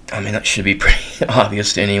 I mean, that should be pretty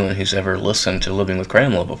obvious to anyone who's ever listened to Living with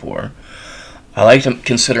Cramela before. I like to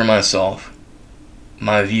consider myself,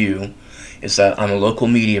 my view is that I'm a local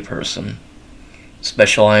media person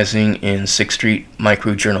specializing in 6th Street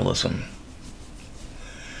microjournalism.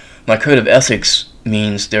 My code of ethics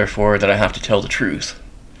means, therefore, that I have to tell the truth.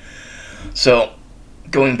 So,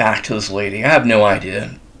 going back to this lady, I have no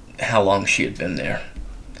idea how long she had been there.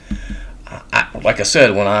 Like I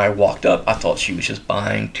said, when I walked up, I thought she was just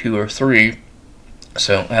buying 2 or 3,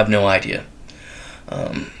 so I have no idea.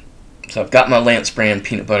 So I've got my Lance brand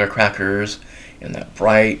peanut butter crackers in that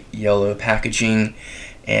bright yellow packaging,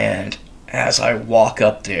 and as I walk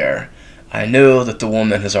up there, I know that the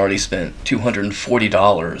woman has already spent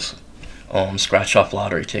 $240 on scratch-off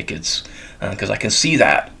lottery tickets, because I can see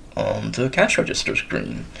that on the cash register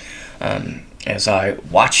screen. As I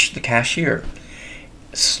watch the cashier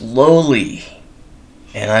slowly,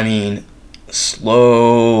 and I mean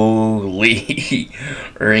slowly,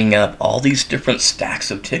 ring up all these different stacks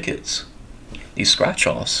of tickets, these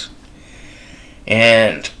scratch-offs.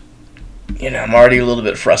 And, you know, I'm already a little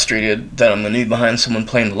bit frustrated that I'm going to be behind someone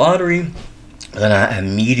playing the lottery. But then I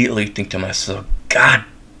immediately think to myself, God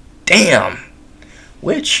damn!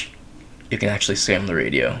 Which you can actually say on the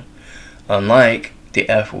radio. Unlike the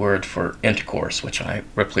F word for intercourse, which I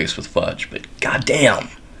replaced with fudge. But god damn!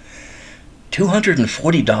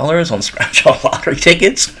 $240 on scratch-off lottery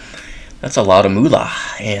tickets? That's a lot of moolah.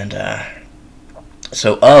 And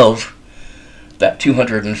so of that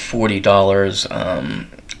 $240,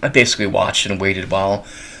 I basically watched and waited while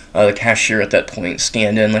the cashier at that point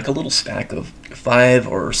scanned in like a little stack of 5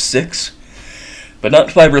 or 6, but not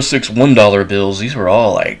 5 or 6 $1 bills. These were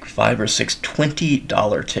all like 5 or 6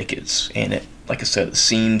 $20 tickets, and it, like I said, it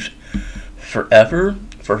seemed forever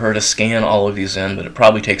for her to scan all of these in, but it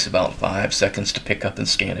probably takes about 5 seconds to pick up and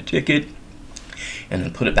scan a ticket and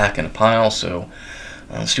then put it back in a pile. So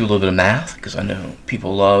let's do a little bit of math, because I know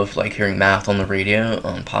people love like hearing math on the radio,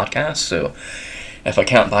 on podcasts. So if I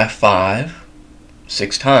count by 5,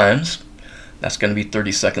 6 times, that's going to be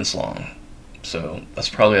 30 seconds long. So that's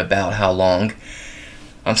probably about how long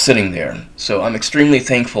I'm sitting there. So I'm extremely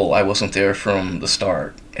thankful I wasn't there from the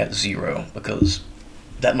start at 0, because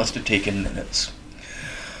that must have taken minutes.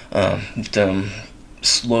 Them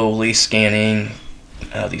slowly scanning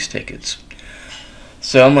these tickets.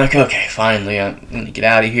 So I'm like, okay, finally, I'm going to get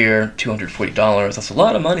out of here. $240, that's a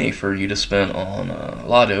lot of money for you to spend on a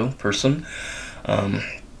lotto person.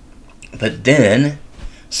 But then,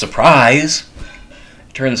 surprise,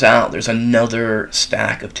 it turns out there's another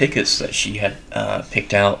stack of tickets that she had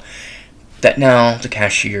picked out that now the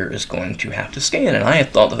cashier is going to have to scan. And I had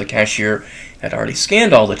thought that the cashier had already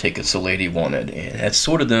scanned all the tickets the lady wanted and had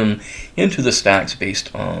sorted them into the stacks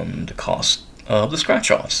based on the cost of the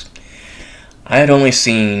scratch-offs. I had only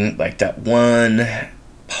seen like that one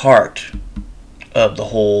part of the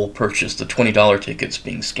whole purchase, the $20 tickets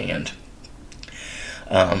being scanned.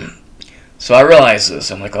 So I realized this.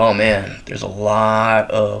 I'm like, oh man, there's a lot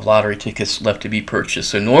of lottery tickets left to be purchased.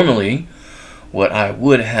 So normally, what I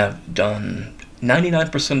would have done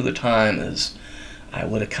 99% of the time is I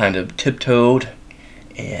would have kind of tiptoed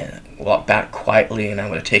and walked back quietly, and I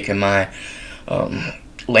would have taken my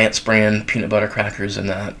Lance brand peanut butter crackers in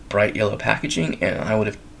that bright yellow packaging, and I would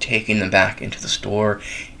have taken them back into the store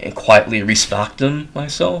and quietly restocked them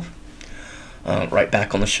myself, right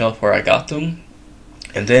back on the shelf where I got them.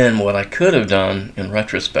 And then what I could have done in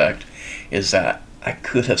retrospect is that I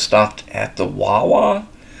could have stopped at the Wawa,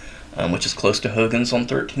 which is close to Hogan's on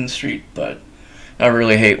 13th Street, but I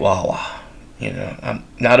really hate Wawa. You know, I'm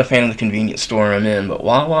not a fan of the convenience store I'm in, but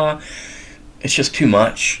Wawa, it's just too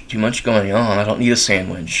much going on. I don't need a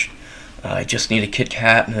sandwich. I just need a Kit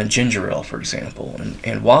Kat and a ginger ale, for example.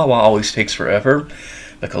 And Wawa always takes forever,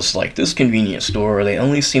 because like this convenience store, they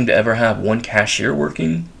only seem to ever have one cashier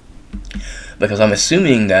working, because I'm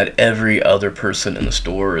assuming that every other person in the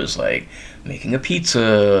store is like making a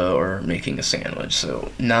pizza or making a sandwich.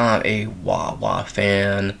 So not a Wawa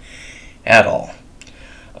fan at all.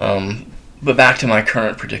 But back to my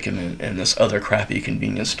current predicament in this other crappy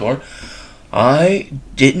convenience store. I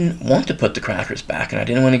didn't want to put the crackers back, and I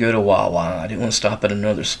didn't want to go to Wawa. I didn't want to stop at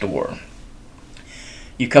another store.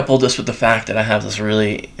 You couple this with the fact that I have this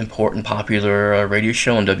really important, popular radio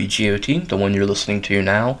show on WGOT, the one you're listening to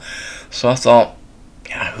now. So I thought,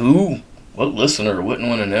 yeah, what listener wouldn't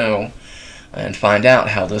want to know and find out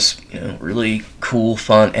how this really cool,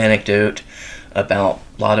 fun anecdote about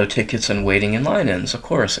Lotto tickets and waiting in line ends? Of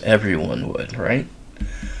course, everyone would, right?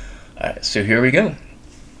 Alright, so here we go.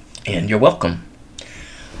 And you're welcome.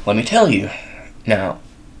 Let me tell you. Now,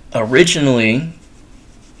 originally,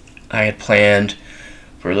 I had planned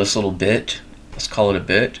for this little bit, let's call it a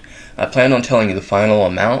bit, I planned on telling you the final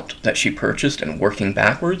amount that she purchased and working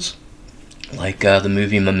backwards, like the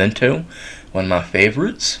movie Memento, one of my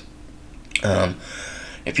favorites.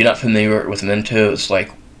 If you're not familiar with Memento, it's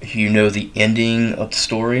like you know the ending of the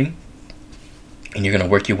story, and you're going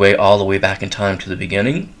to work your way all the way back in time to the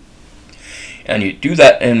beginning. And you do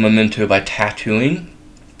that in Memento by tattooing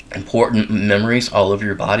important memories all over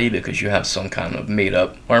your body because you have some kind of made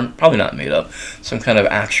up, or probably not made up, some kind of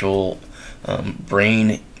actual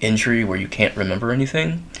brain injury where you can't remember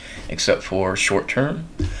anything except for short term.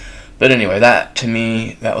 But anyway, that to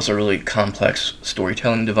me, that was a really complex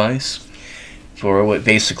storytelling device for what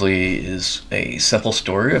basically is a simple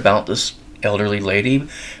story about this elderly lady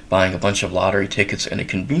buying a bunch of lottery tickets in a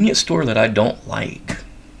convenience store that I don't like.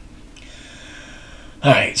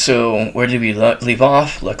 Alright, so where did we leave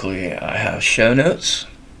off? Luckily, I have show notes,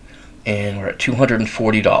 and we're at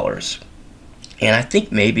 $240. And I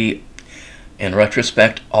think maybe, in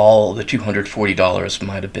retrospect, all the $240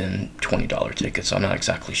 might have been $20 tickets. I'm not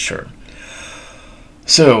exactly sure.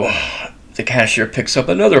 So, the cashier picks up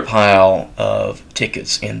another pile of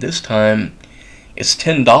tickets, and this time, it's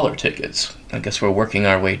 $10 tickets. I guess we're working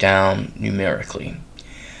our way down numerically.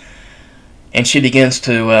 And she begins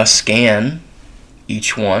to scan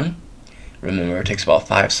each one. Remember, it takes about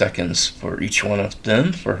 5 seconds for each one of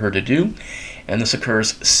them for her to do, and this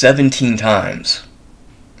occurs 17 times.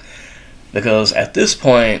 Because at this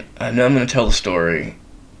point, I know I'm going to tell the story,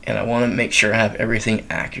 and I want to make sure I have everything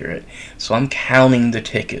accurate. So I'm counting the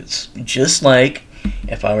tickets, just like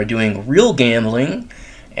if I were doing real gambling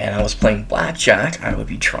and I was playing blackjack, I would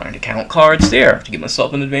be trying to count cards there to give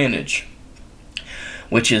myself an advantage.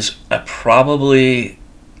 Which is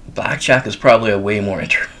blackjack is probably a way more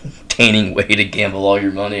entertaining way to gamble all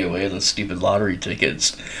your money away than stupid lottery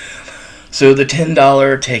tickets. So the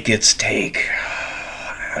 $10 tickets take,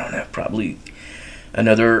 I don't know, probably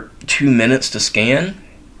another 2 minutes to scan.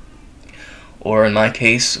 Or in my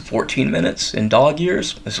case, 14 minutes in dog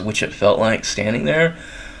years, which it felt like standing there.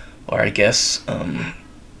 Or I guess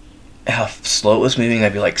how slow it was moving,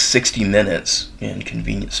 that'd be like 60 minutes in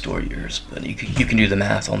convenience store years. But you can do the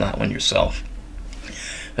math on that one yourself.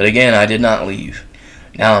 But again, I did not leave.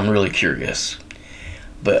 Now I'm really curious.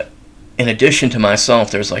 But in addition to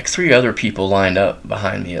myself, there's like 3 other people lined up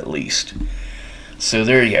behind me at least. So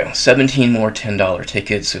there you go. 17 more $10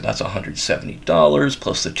 tickets, so that's $170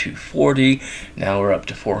 plus the $240. Now we're up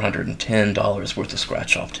to $410 worth of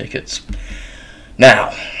scratch-off tickets.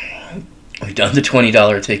 Now, we've done the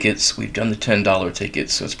 $20 tickets, we've done the $10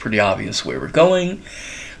 tickets, so it's pretty obvious where we're going. And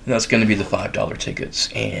that's going to be the $5 tickets.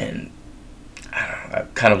 And I don't know,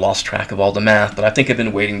 I've kind of lost track of all the math, but I think I've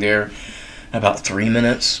been waiting there about 3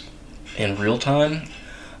 minutes in real time.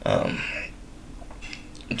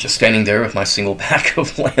 Just standing there with my single pack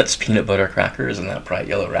of Lance peanut butter crackers and that bright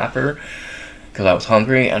yellow wrapper because I was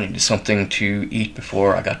hungry. I needed something to eat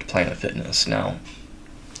before I got to Planet Fitness. Now,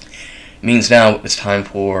 it means now it's time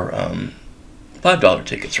for $5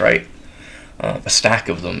 tickets, right? A stack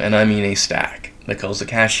of them, and I mean a stack, because the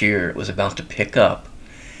cashier was about to pick up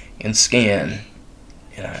and scan,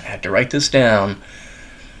 and I had to write this down,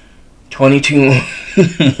 22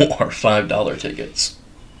 more $5 tickets.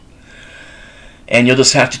 And you'll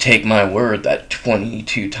just have to take my word that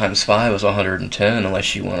 22 times 5 is 110,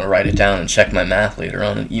 unless you want to write it down and check my math later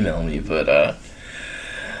on and email me. But,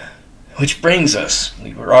 which brings us,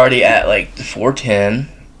 we were already at like the 410,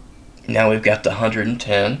 now we've got the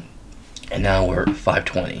 110, and now we're at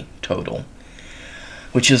 520 total.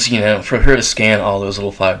 Which is, for her to scan all those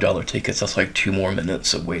little $5 tickets, that's like 2 more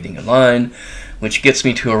minutes of waiting in line, which gets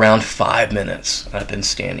me to around 5 minutes I've been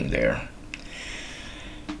standing there.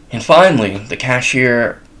 And finally, the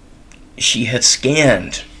cashier, she had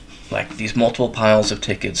scanned like these multiple piles of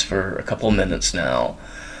tickets for a couple minutes now.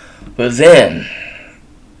 But then,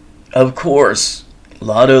 of course,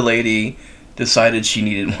 Lotto Lady decided she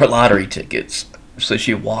needed more lottery tickets. So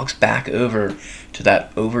she walks back over to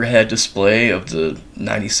that overhead display of the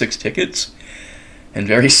 96 tickets and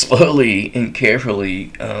very slowly and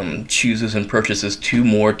carefully chooses and purchases 2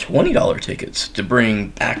 more $20 tickets to bring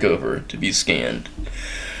back over to be scanned,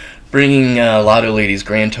 bringing Lotto Lady's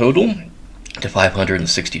grand total to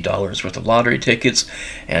 $560 worth of lottery tickets.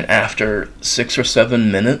 And after 6 or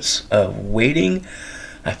 7 minutes of waiting,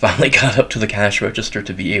 I finally got up to the cash register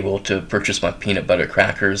to be able to purchase my peanut butter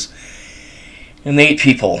crackers. And the 8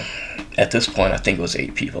 people, at this point I think it was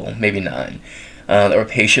 8 people, maybe 9, that were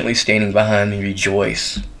patiently standing behind me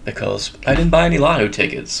rejoice because I didn't buy any lotto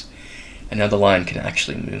tickets. And now the line can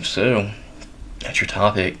actually move. So, that's your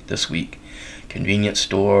topic this week. Convenience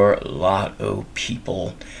store lotto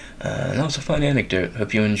people. That was a fun anecdote.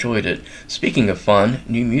 Hope you enjoyed it. Speaking of fun,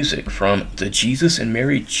 new music from the Jesus and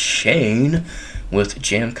Mary Chain with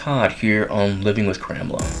jamcodHot here on Living with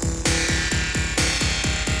Cramela.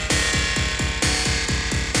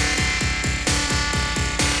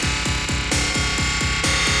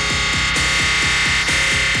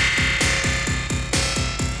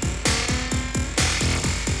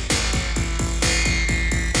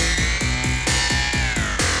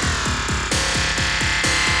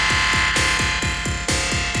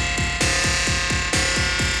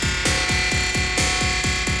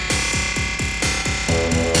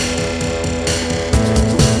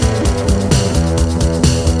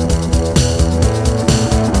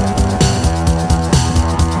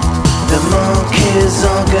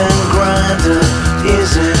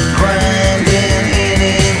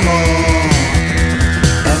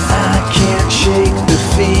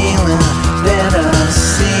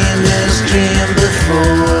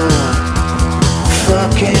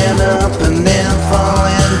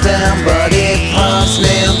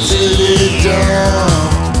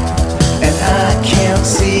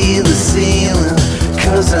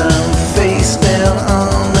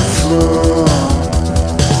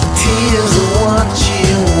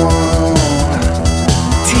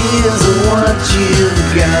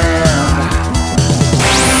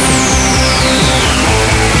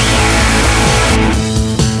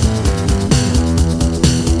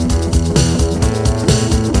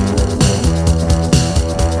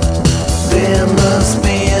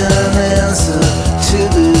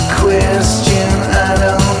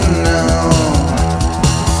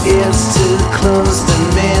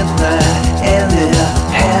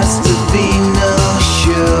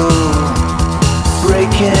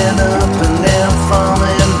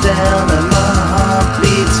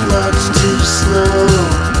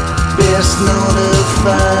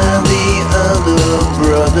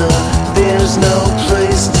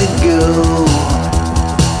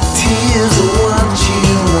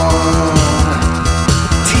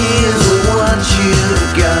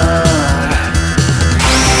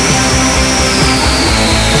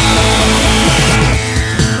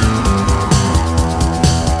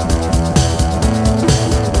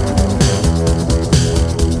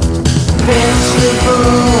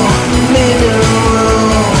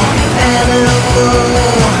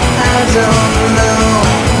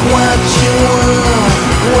 What you want,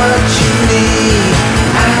 what you need.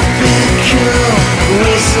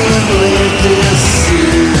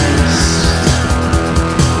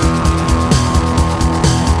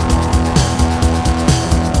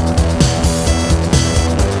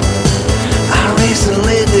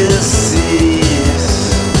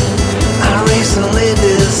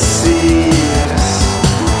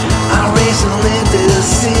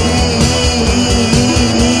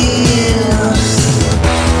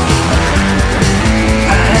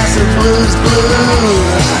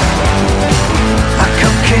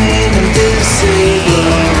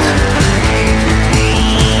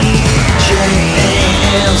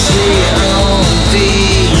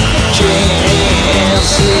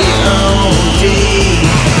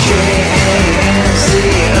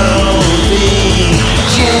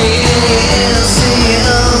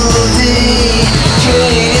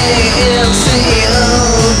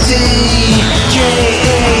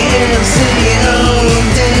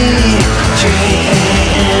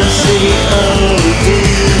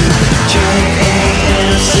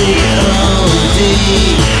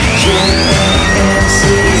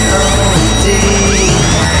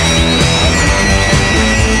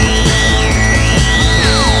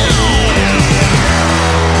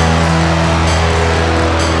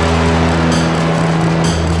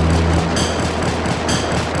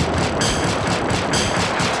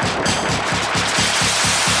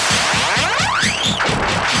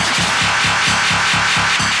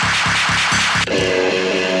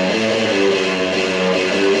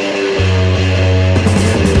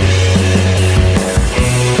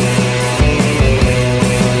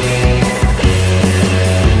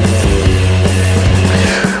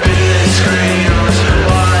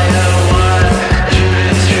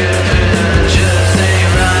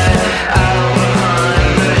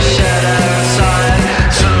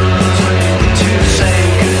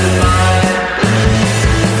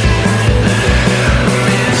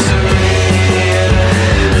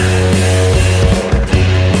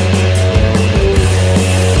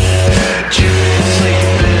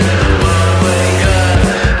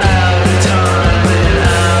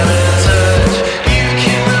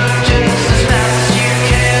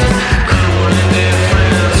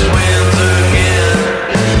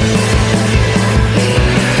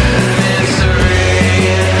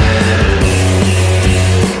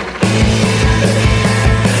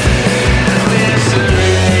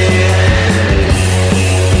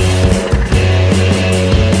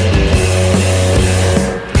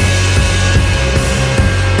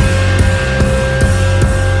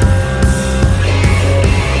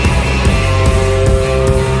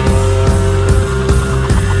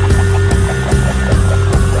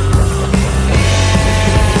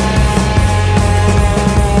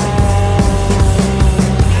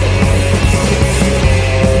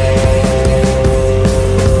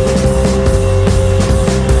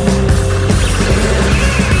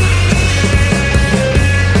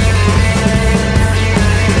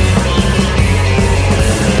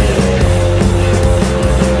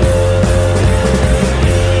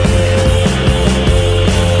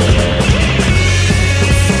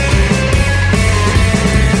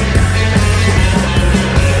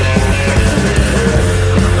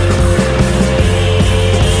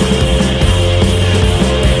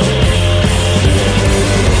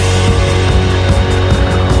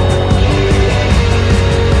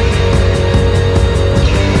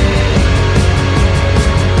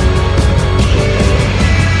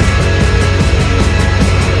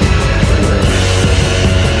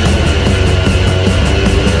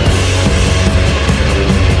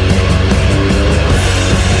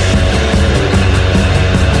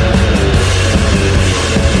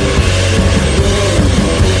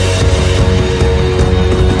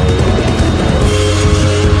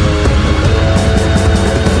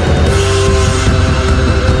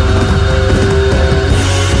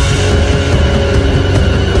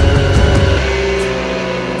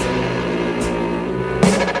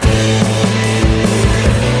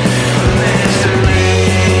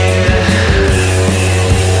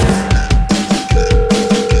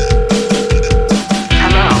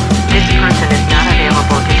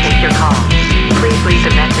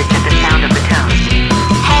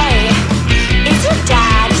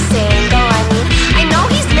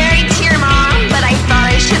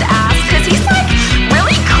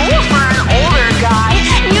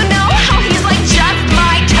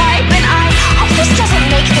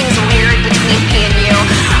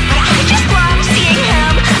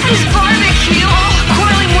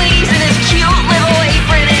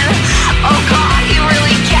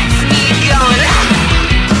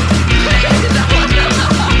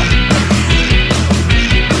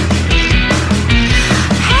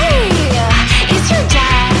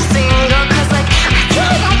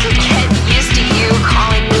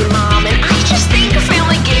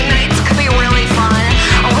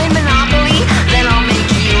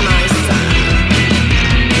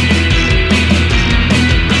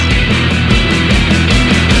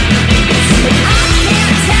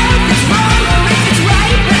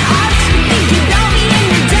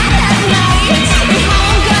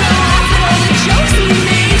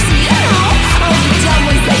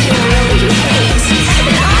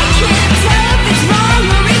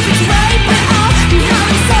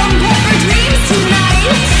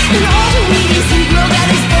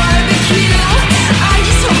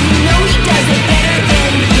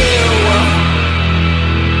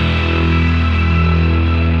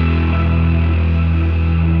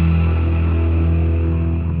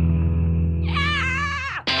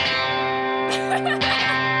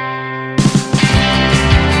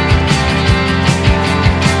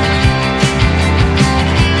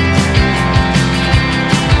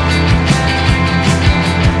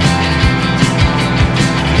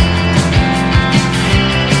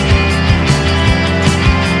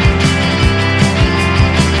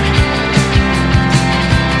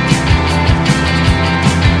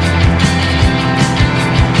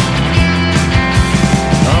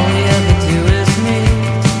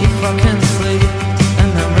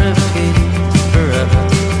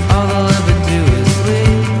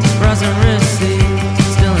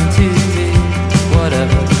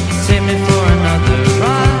 Take me for another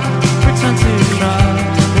ride, pretend to try.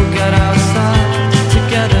 We'll get outside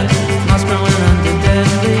together, moss growing under dead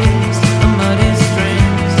leaves, and muddy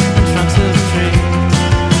streams, and trunks of trees.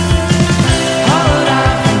 Hollowed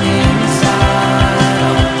out from the inside,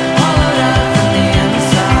 hollowed out from the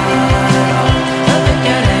inside. Nothing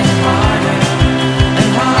getting harder and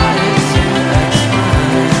harder to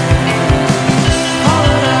explain.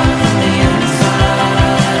 Hollowed out from the inside,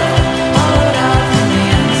 hollowed out from the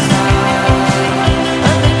inside.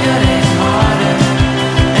 Nothing getting harder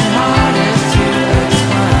and harder to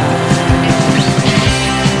explain.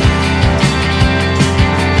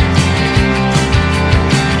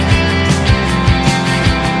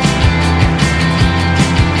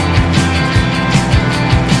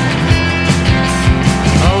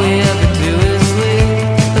 All we ever do is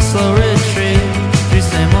leave a slow retreat through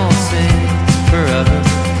same old scenes forever.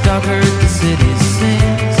 Darker the city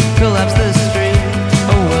seems, collapse the street,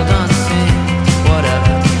 a world unseen.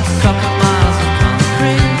 Whatever, couple miles of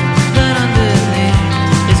concrete, then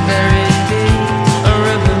underneath is buried deep. A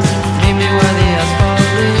river, meet me where the asphalt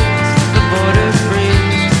leaves, the border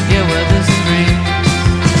breeze, yeah, where the streets.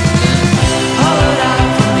 Hollowed out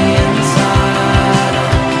from the inside,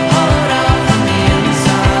 hollowed out from the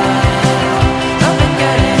inside. Nothing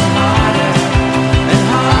getting harder and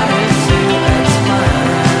harder to explain.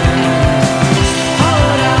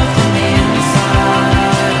 Hollowed out from the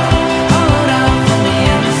inside, hollowed out from the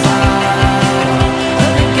inside.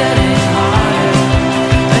 Nothing getting harder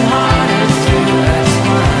and harder to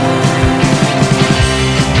explain.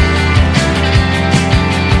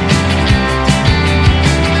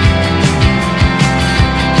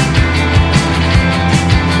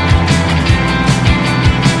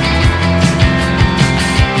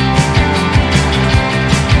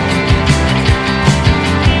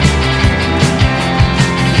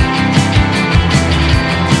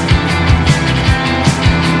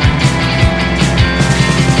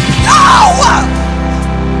 No!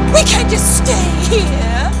 We can't just stay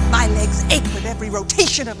here. My legs ache with every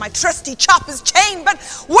rotation of my trusty chopper's chain, but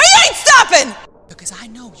we ain't stopping! Because I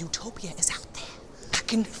know utopia is out there. I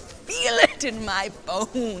can feel it in my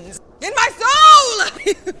bones, in my soul!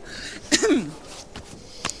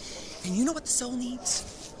 And you know what the soul needs?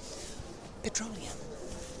 Petroleum.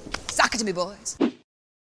 Sock it to me, boys.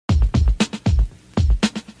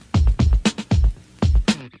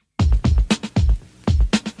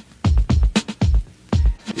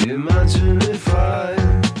 Imagine if I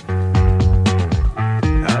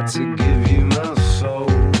had to give you my soul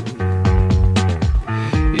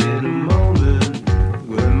in a moment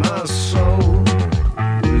when my soul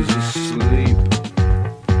was asleep.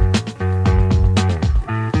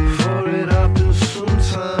 For it happens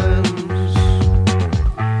sometimes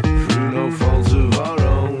through no fault of our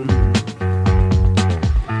own.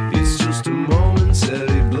 It's just a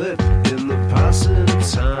momentary blip in the passing of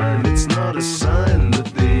time. It's not a sign that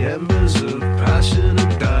the embers of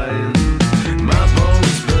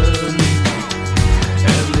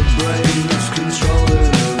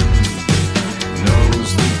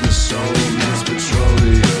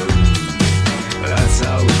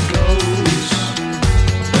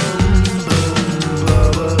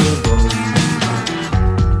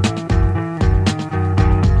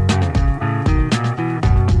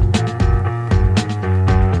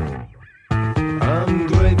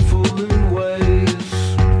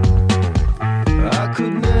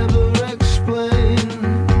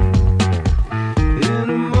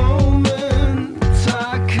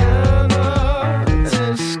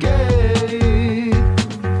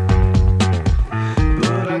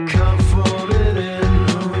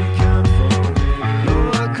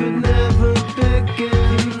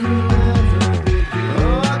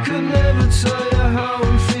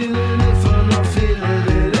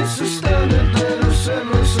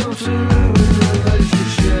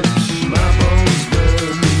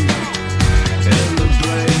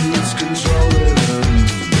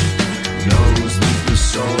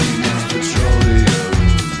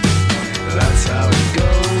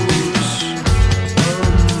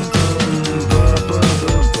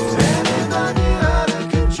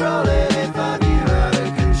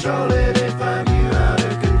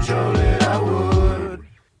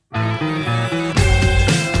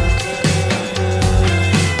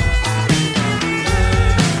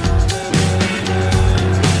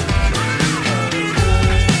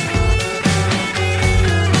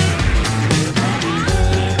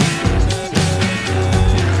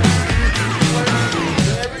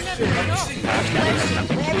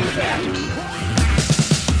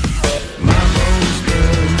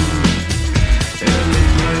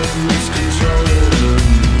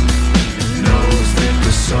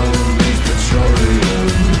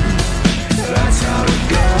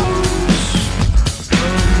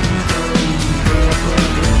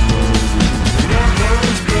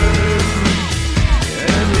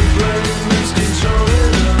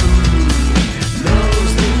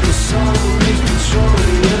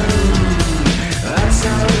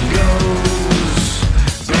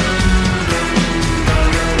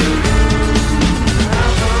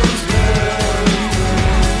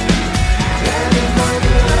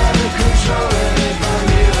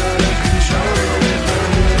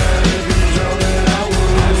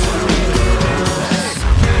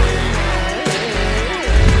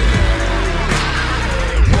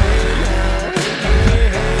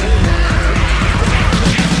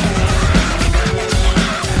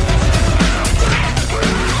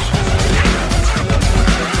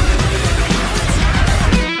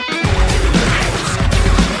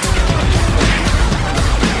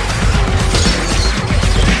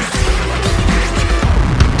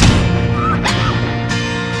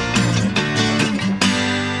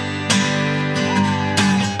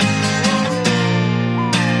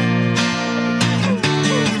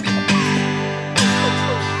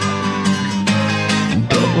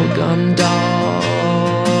bubblegum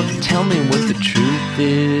dog, tell me what the truth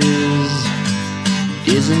is.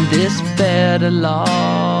 Isn't this better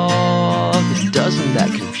love? Doesn't that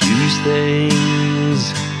confuse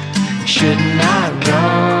things? Shouldn't I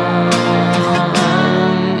run?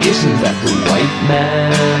 Isn't that the white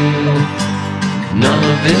man? None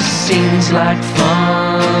of this seems like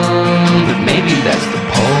fun, but maybe that's the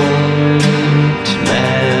point,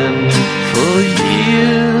 man. For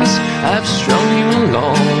years I've strung you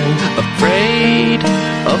along, afraid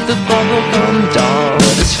of the bubblegum dog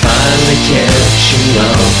that's finally catching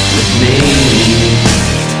up with me.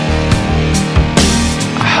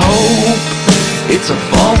 I hope it's a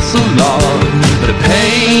false alarm, but the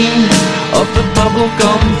pain of the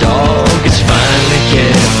bubblegum dog is finally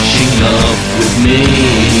catching up with me.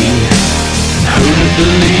 Who'd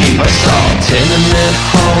believe I saw tenement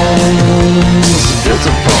homes built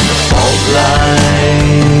upon the fault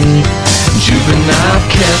line? Juvenile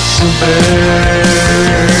cats and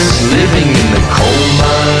birds living in the coal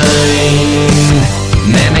mine.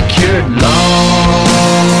 Manicured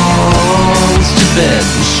lawns,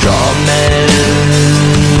 Tibetan straw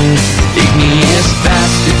men. Igneous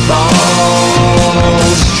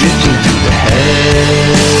basketballs drifting through the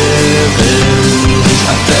heavens.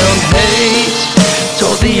 I felt hate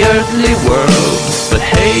toward the earthly world, but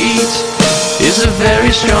hate is a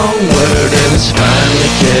very strong word, and it's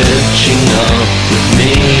finally catching up with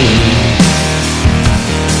me.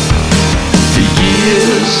 The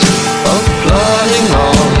years of plodding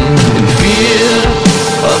on in fear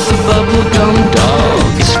of the bubblegum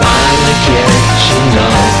dog is finally catching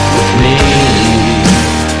up with me.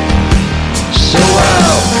 So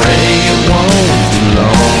I'll pray it won't be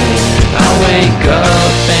long. I'll wake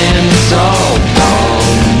up and it's all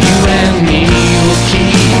gone. You and me will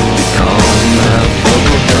keep it calm, my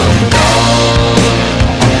bubblegum dog.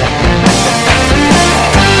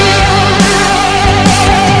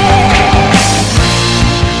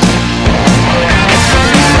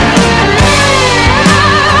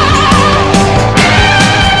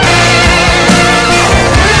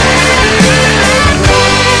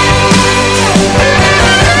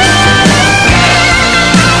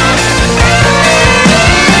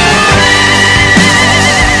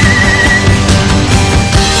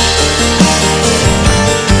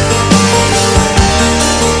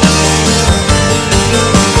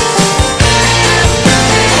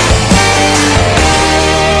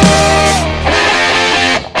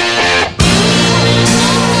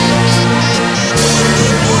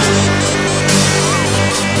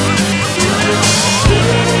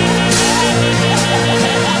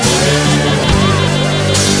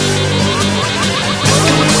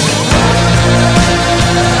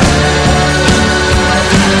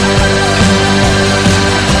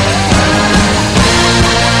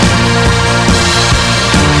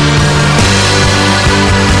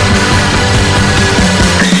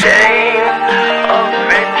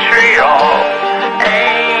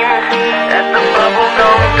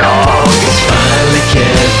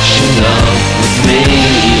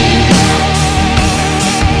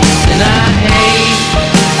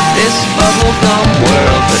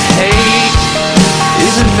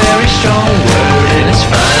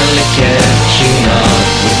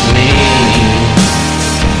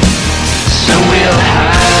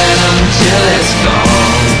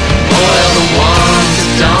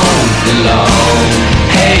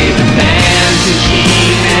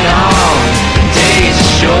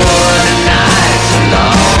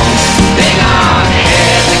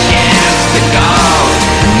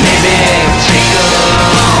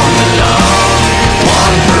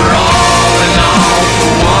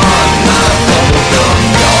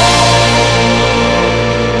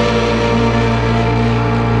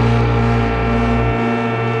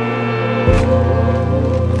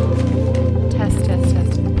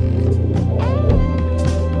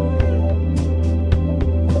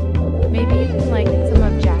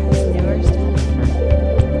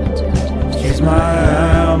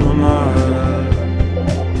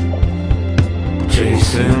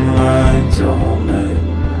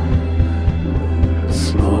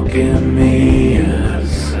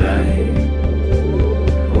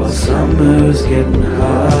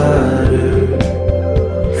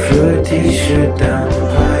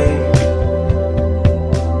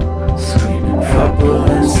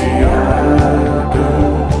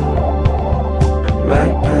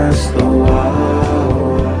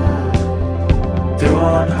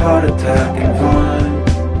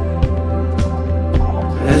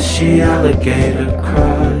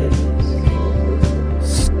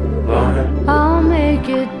 I'll make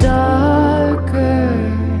it darker.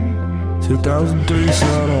 2003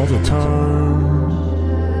 not all the time.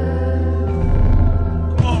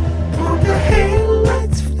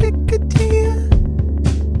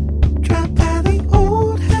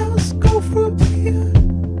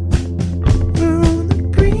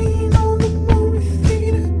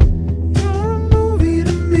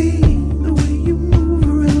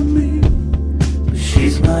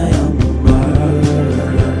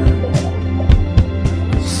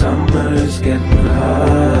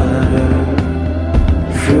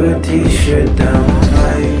 t-shirt down the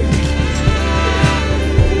pipe.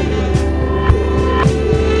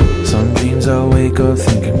 Some dreams I wake up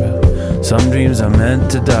thinking about, some dreams are meant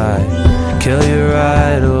to die. Kill your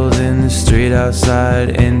idols in the street outside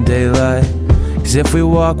in daylight. 'Cause if we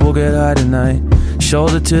walk we'll get high tonight,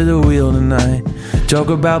 shoulder to the wheel tonight. Joke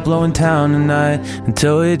about blowing town tonight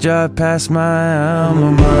until we drive past my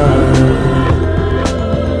alma mater.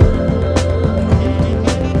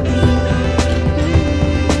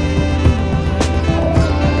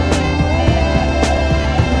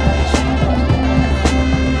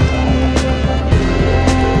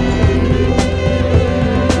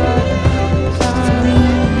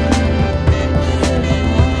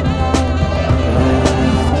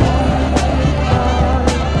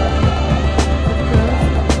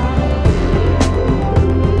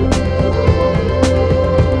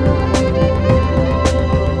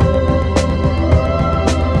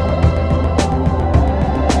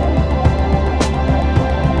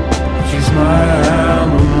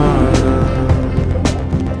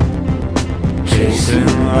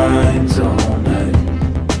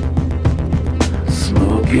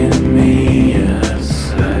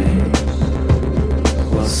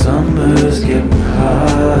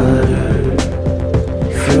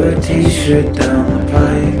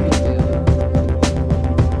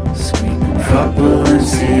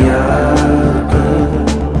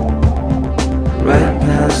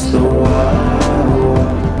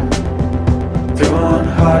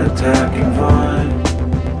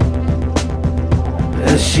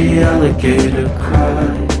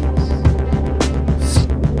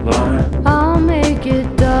 I'll make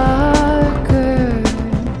it darker.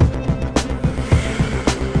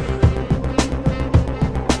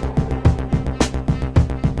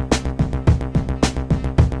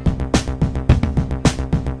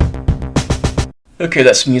 Okay,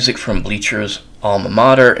 that's music from Bleachers' Alma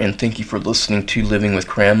Mater, and thank you for listening to Living with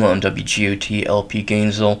Cramela on WGOT LP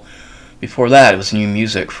Gainesville. Before that, it was new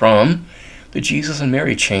music from the Jesus and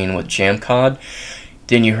Mary Chain with Jamcod.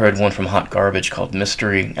 Then you heard one from Hot Garbage called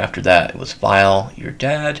Mystery. After that, it was VIAL, Your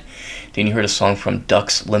Dad. Then you heard a song from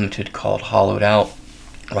Ducks Limited called Hollowed Out.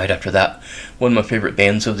 Right after that, one of my favorite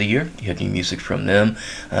bands of the year. You had new music from them.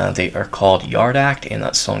 They are called Yard Act, and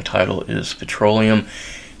that song title is Petroleum.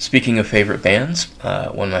 Speaking of favorite bands,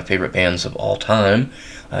 one of my favorite bands of all time,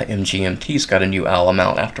 MGMT's got a new album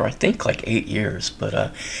out after I think like 8 years.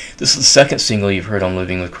 But this is the second single you've heard on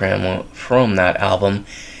Living with Cramela from that album,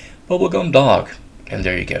 Bubblegum Dog. And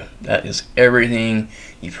there you go. That is everything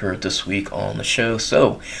you've heard this week on the show.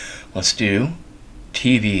 So let's do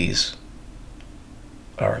TVs,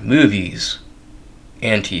 or movies,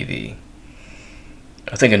 and TV.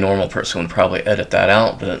 I think a normal person would probably edit that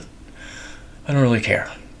out, but I don't really care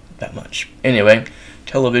that much. Anyway,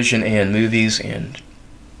 television and movies, and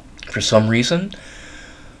for some reason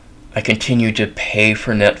I continue to pay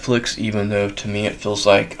for Netflix, even though to me it feels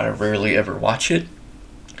like I rarely ever watch it.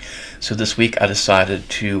 So this week I decided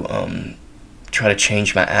to try to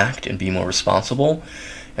change my act and be more responsible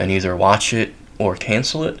and either watch it or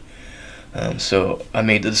cancel it. So I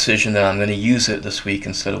made the decision that I'm going to use it this week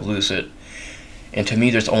instead of lose it. And to me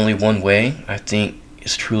there's only one way I think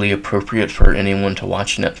is truly appropriate for anyone to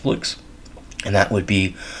watch Netflix, and that would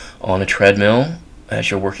be on a treadmill as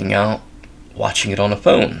you're working out, watching it on a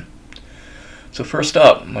phone. So first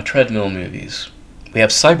up, my treadmill movies. We have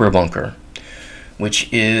Cyberbunker,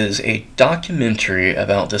 which is a documentary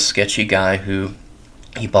about this sketchy guy who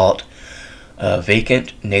he bought a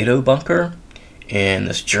vacant NATO bunker in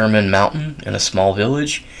this German mountain in a small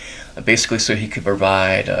village, basically so he could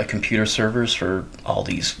provide computer servers for all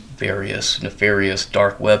these various nefarious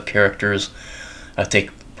dark web characters, I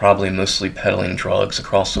think probably mostly peddling drugs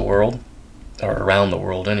across the world, or around the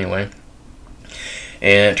world anyway.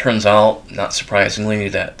 And it turns out, not surprisingly,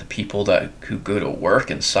 that the people who go to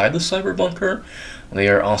work inside the cyber bunker, they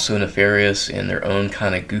are also nefarious in their own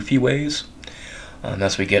kind of goofy ways.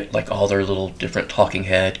 As we get like all their little different talking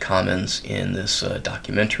head comments in this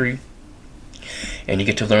documentary. And you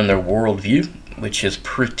get to learn their worldview, which is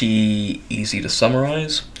pretty easy to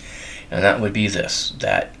summarize. And that would be this,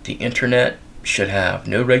 that the internet should have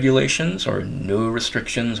no regulations or no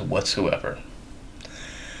restrictions whatsoever.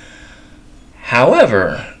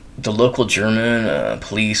 However, the local German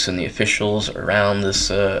police and the officials around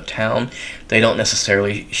this town, they don't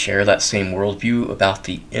necessarily share that same worldview about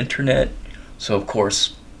the internet. So, of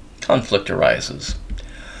course, conflict arises.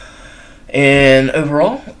 And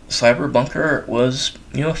overall, Cyberbunker was,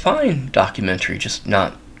 a fine documentary, just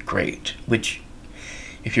not great. Which,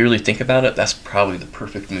 if you really think about it, that's probably the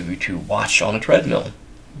perfect movie to watch on a treadmill.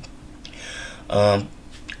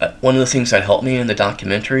 One of the things that helped me in the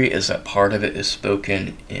documentary is that part of it is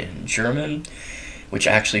spoken in German, which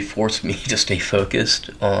actually forced me to stay focused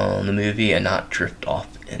on the movie and not drift off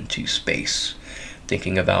into space,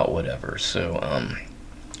 thinking about whatever. So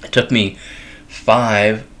it took me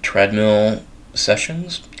 5 treadmill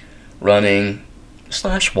sessions, running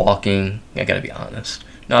 / walking, I gotta be honest,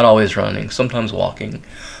 not always running, sometimes walking,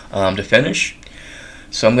 to finish.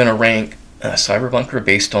 So I'm gonna rank Cyberbunker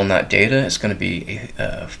based on that data. It's gonna be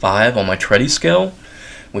a 5 on my Tready scale,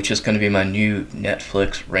 which is going to be my new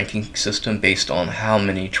Netflix ranking system based on how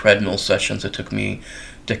many treadmill sessions it took me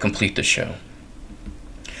to complete the show.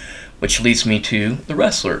 Which leads me to The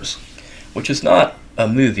Wrestlers, which is not a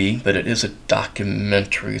movie, but it is a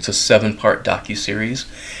documentary. It's a 7-part docuseries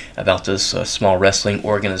about this small wrestling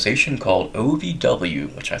organization called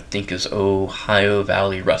OVW, which I think is Ohio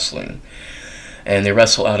Valley Wrestling. And they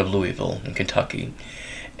wrestle out of Louisville in Kentucky.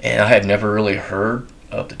 And I had never really heard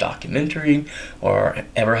of the documentary or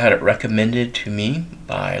ever had it recommended to me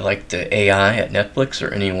by like the AI at Netflix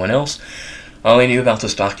or anyone else. I only knew about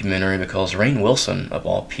this documentary because Rainn Wilson, of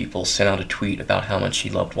all people, sent out a tweet about how much he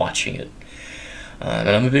loved watching it. And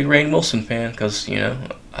I'm a big Rainn Wilson fan because, you know,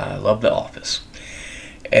 I love The Office.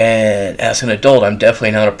 And as an adult, I'm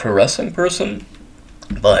definitely not a pro wrestling person,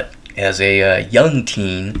 but as a young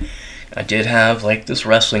teen, I did have like this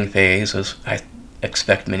wrestling phase, as I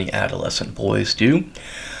expect many adolescent boys do.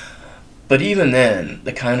 But even then,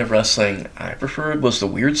 the kind of wrestling I preferred was the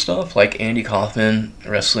weird stuff, like Andy Kaufman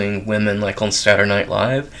wrestling women like on Saturday Night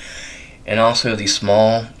Live, and also the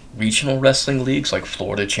small regional wrestling leagues like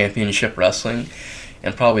Florida Championship Wrestling,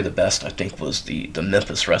 and probably the best I think was the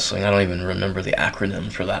Memphis Wrestling. I don't even remember the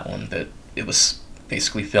acronym for that one, but it was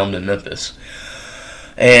basically filmed in Memphis.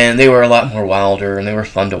 And they were a lot more wilder, and they were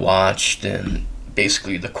fun to watch than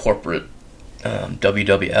basically the corporate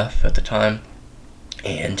WWF at the time.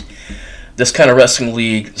 And this kind of wrestling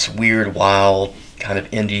league, this weird, wild, kind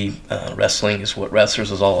of indie wrestling is what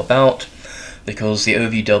Wrestlers is all about, because the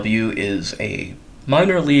OVW is a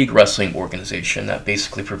minor league wrestling organization that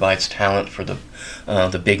basically provides talent for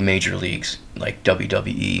the big major leagues, like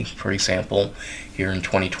WWE, for example, here in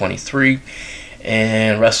 2023.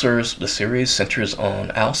 And Wrestlers, the series, centers on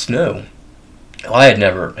Al Snow, who I had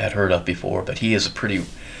never heard of before, but he is a pretty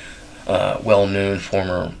well-known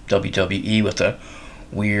former WWE with a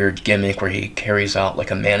weird gimmick where he carries out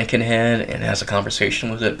like a mannequin head and has a conversation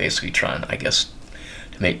with it, basically trying, I guess,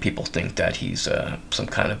 to make people think that he's some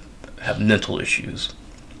kind of have mental issues.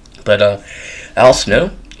 But Al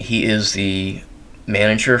Snow, he is the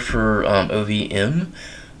manager for OVM,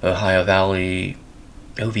 Ohio Valley,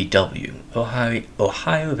 OVW,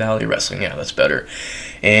 Ohio Valley Wrestling, yeah, that's better.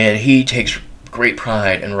 And he takes great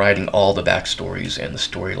pride in writing all the backstories and the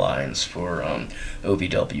storylines for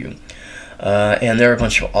OVW. And there are a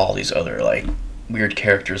bunch of all these other like weird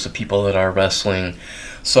characters of people that are wrestling.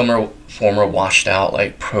 Some are former washed out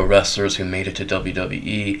like pro wrestlers who made it to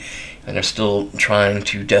WWE and are still trying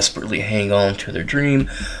to desperately hang on to their dream.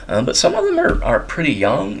 But some of them are pretty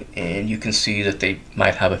young, and you can see that they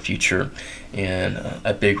might have a future in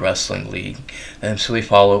a big wrestling league. And so we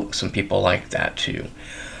follow some people like that too.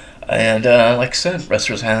 And like I said,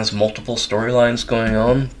 Wrestlers has multiple storylines going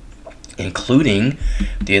on, including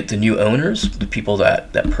the new owners, the people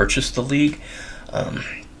that purchased the league,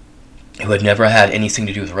 who had never had anything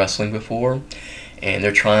to do with wrestling before, and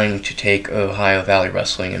they're trying to take Ohio Valley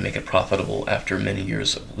Wrestling and make it profitable after many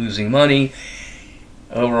years of losing money.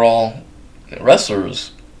 Overall,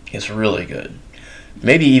 Wrestlers is really good.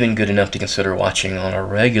 Maybe even good enough to consider watching on a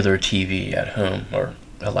regular TV at home, or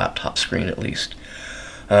a laptop screen at least.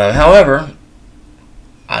 However,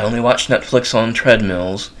 I only watch Netflix on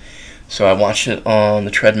treadmills, so I watched it on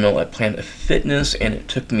the treadmill at Planet Fitness, and it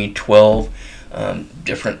took me 12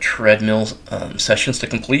 different treadmill sessions to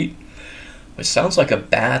complete, which sounds like a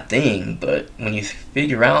bad thing, but when you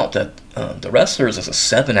figure out that The Wrestlers is a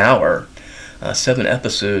 7-hour,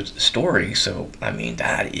 7-episode story, so I mean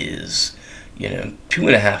that is,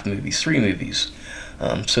 2.5 movies, 3 movies.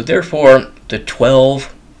 So therefore, the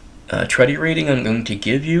 12 Tready rating I'm going to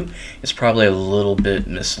give you is probably a little bit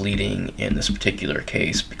misleading in this particular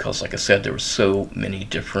case because, like I said, there were so many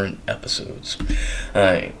different episodes.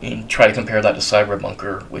 And try to compare that to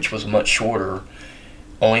Cyberbunker, which was much shorter,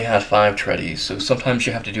 only had 5 Treadies. So sometimes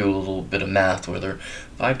you have to do a little bit of math, whether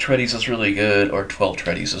 5 Treadies is really good or 12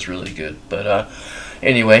 Treadies is really good. But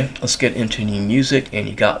anyway, let's get into new music, and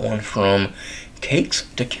you got one from Cakes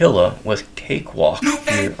to Killa with Cakewalk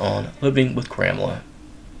here on Living with Cramela.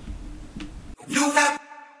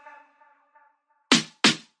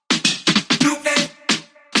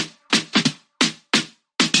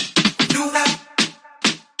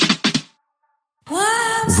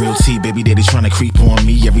 real T, baby daddy tryna creep on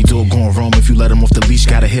me. Every door going wrong if you let him off the leash.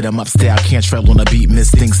 Gotta hit him up style, can't travel on a beat. Miss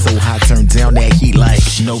things so hot, turn down that heat like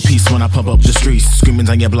no peace when I pump up the streets. Screaming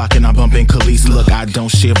down your block and I bump in Khalees. Look, I don't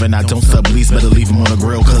share and I don't sublease. Better leave him on the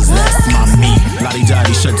grill, cause that's my meat.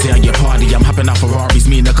 Lottie-dottie, shut down your party. I'm hopping out Ferraris,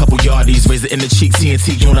 me and a couple yardies. Razor in the cheek,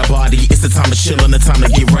 TNT on the body. It's the time to chill and the time to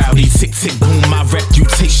get rowdy. Tick, tick, boom, my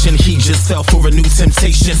reputation. He just fell for a new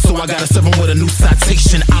temptation, so I gotta serve him with a new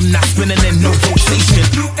citation. I'm not spinning in no rotation.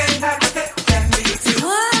 You can have it, and me too.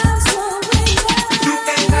 You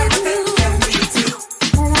can have it, and me too.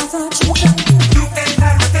 You can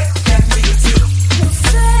have it, and me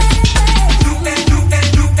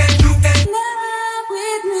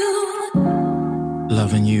too.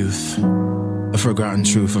 Love and youth, a forgotten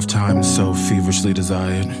truth of time so feverishly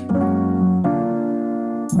desired.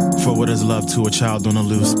 For what is love to a child on the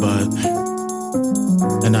loose, but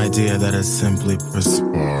an idea that is simply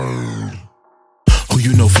prescribed. Who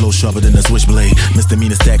you know flow sharper than a switchblade.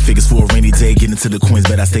 Misdemeanor stack figures for a rainy day. Get into the coins,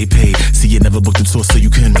 but I stay paid. See, you never booked the tour, so you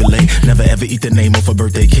couldn't relate. Never ever eat the name off a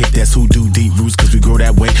birthday cake. That's who do deep roots, cause we grow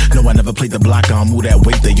that way. No, I never played the block, I'll move that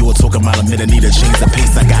weight that you're talking about. Admit I need a change of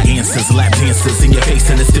pace. I got answers, lap dancers in your face,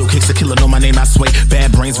 and it still kicks a killer. Know my name, I sway.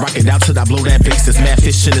 Bad brains, rock it out till I blow that bass. It's mad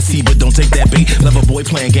fish in the sea, but don't take that bait. Love a boy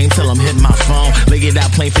playing game till I'm hitting my phone. Lay it out,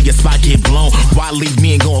 playing for your spot, get blown. Why leave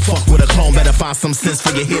me and go and fuck with a clone? Better find some sense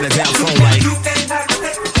for your head down tone like.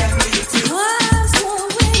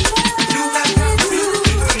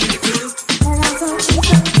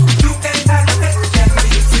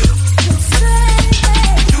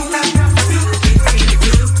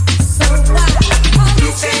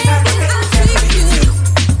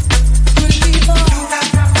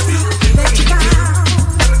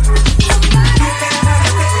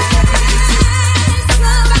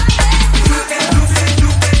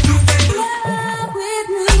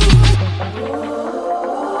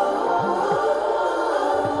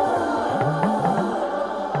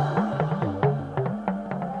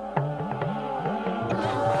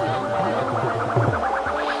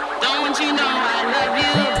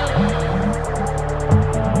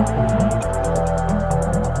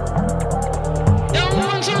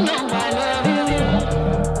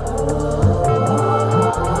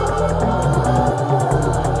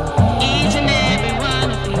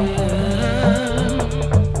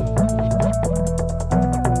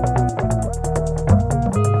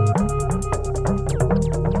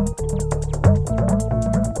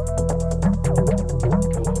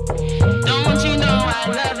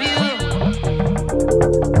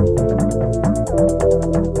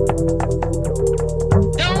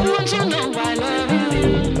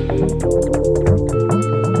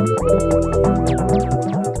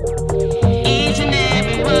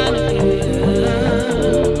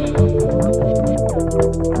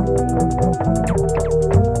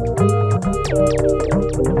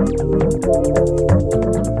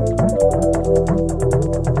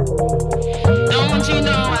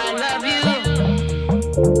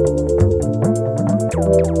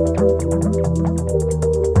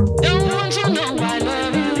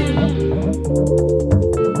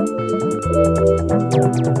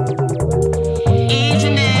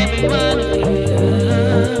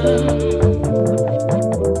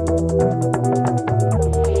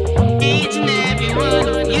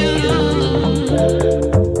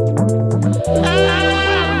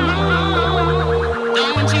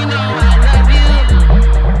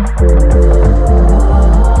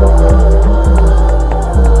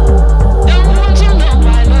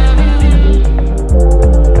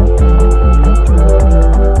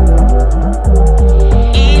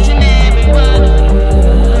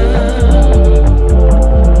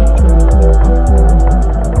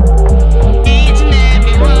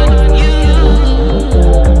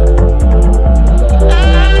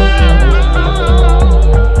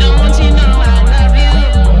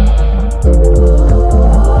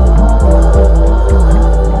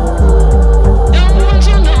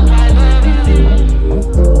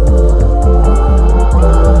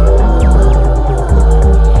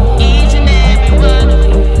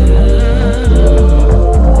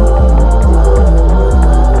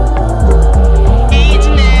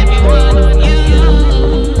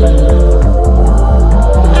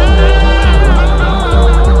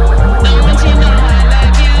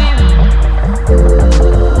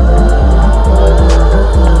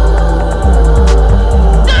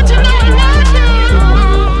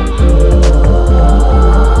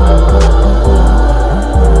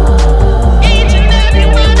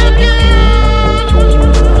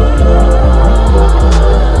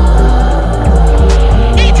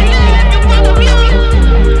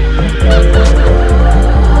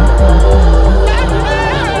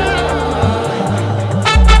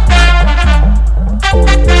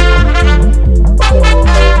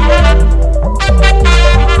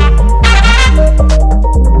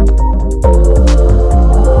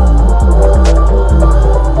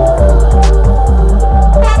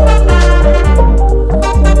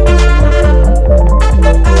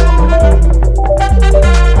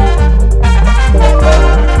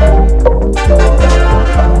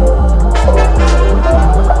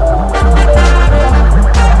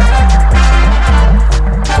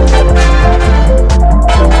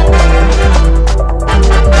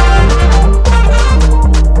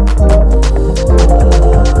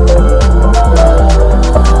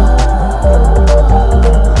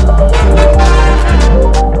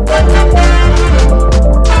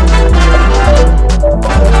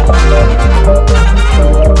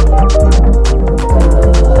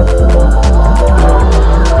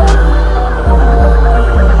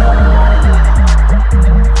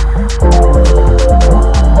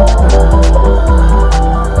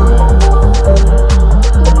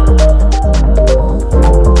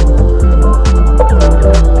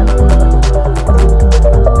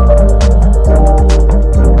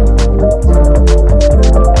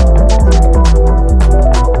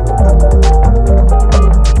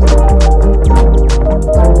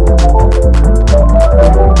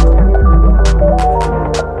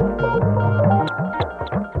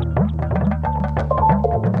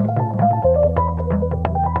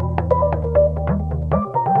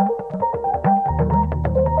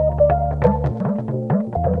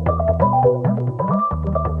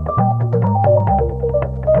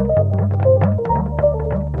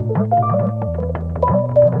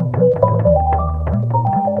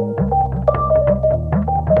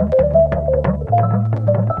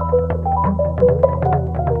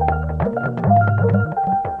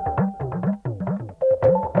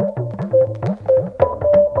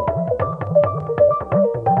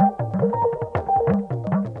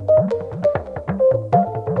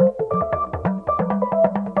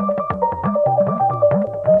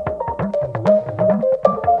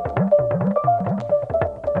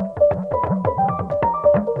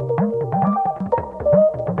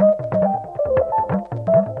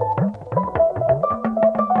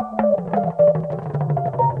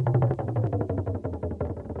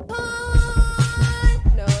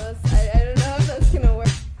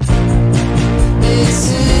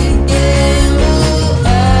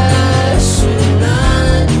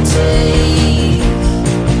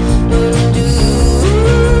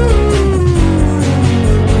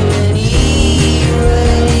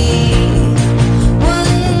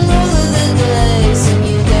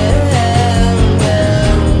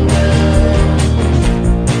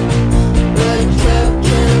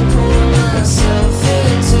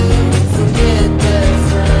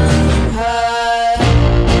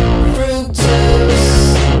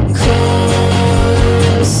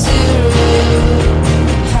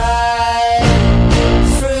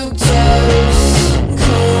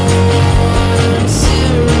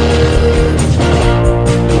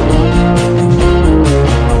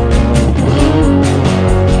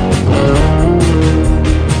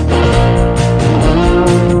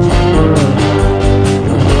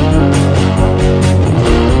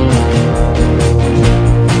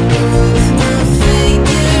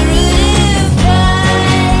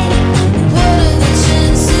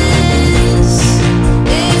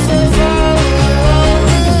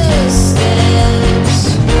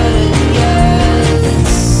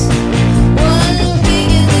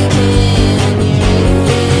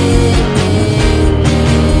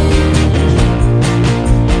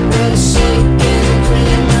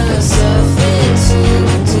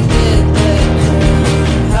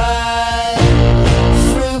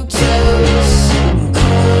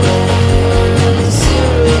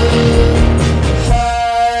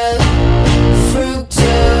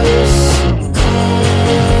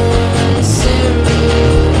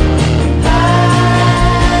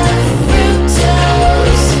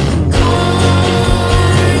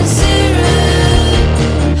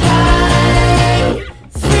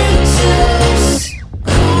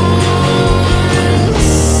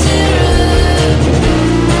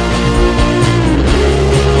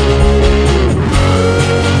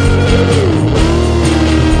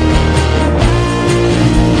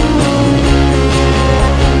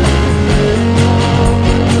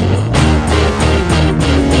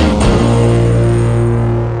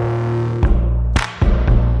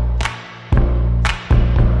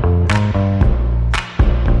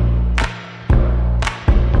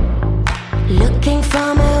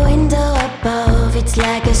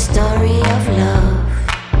 a story of love.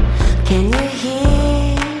 Can you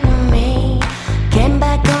hear me? Came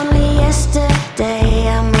back only yesterday.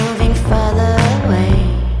 I'm moving further away.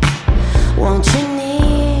 Won't you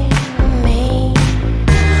near me?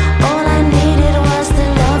 All I needed was the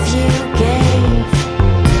love you gave.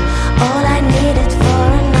 All I needed for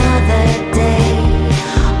another day.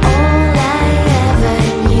 All I ever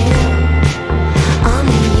knew.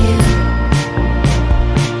 Only you.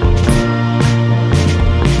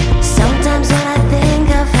 Sometimes when I think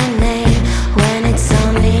of her name, when it's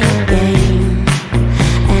only a game,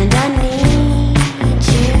 and I need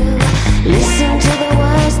you. Listen to the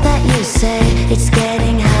words that you say. It's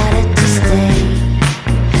getting harder to stay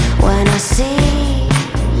when I see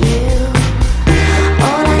you.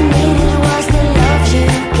 All I needed was the love you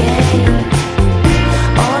gave.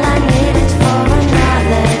 All I needed for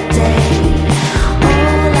another day.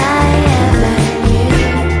 All I ever knew.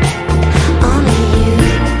 Only you.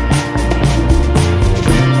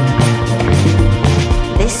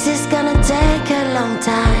 This is gonna take a long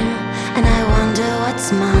time, and I wonder what's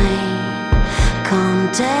mine. Can't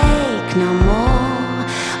take no more.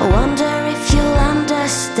 I wonder if you'll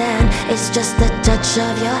understand. It's just the touch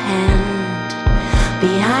of your hand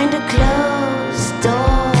behind a closed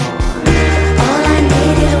door. All I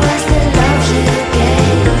needed was the love you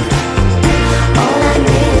gave. All I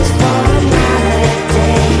needed for another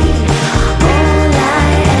day. All I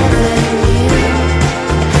ever knew.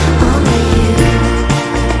 Only you.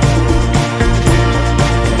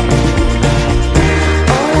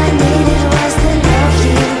 All I needed was the love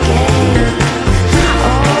you gave.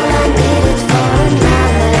 All I needed for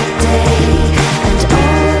another day. And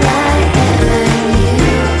all I ever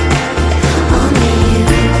knew. Only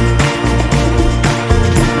you.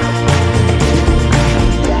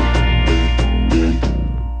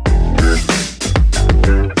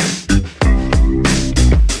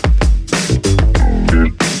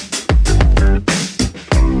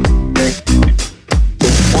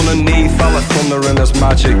 Underneath all the thunder and there's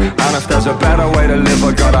magic. And if there's a better way to live,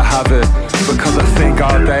 I gotta have it. Because I think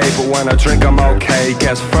all day, but when I drink I'm okay.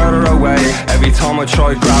 Gets further away every time I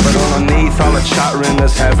try grab it. Underneath all the chatter in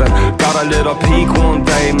this heaven. Got a little peak one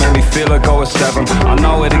day, made me feel like I was 7. I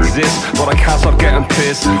know it exists, but I can't stop getting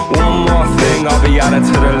pissed. One more thing, I'll be added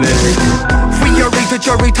to the list. Frieri til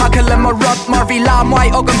jury, tak Lemmer Rutt, Marvi la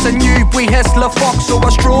mig og om så ny. We hesla fuck, så var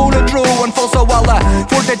stråle dro and full so walla.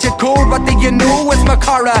 For det er cool, but do you know it's my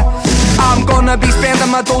cara? I'm gonna be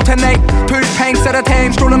spending my dough tonight. Put paints at a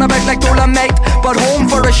time, strolling about like Dolomite. But home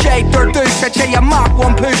for a shake, they're deuce that you mock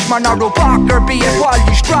one push, man, I roll back or be it while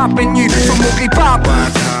you strapping you from ugly pop.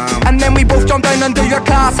 And then we both jump down and do your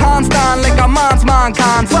class handstand like a man's man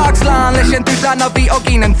can. Foxland, listen to that, Navi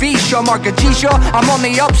Ogin and Visha, Market G-Show. I'm on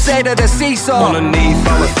the upside of the seesaw. Underneath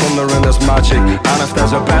all the thunder and there's magic. And if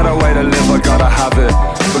there's a better way to live, I gotta have it.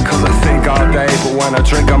 Because I think all day, but when I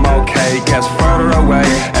drink I'm okay. Gets further away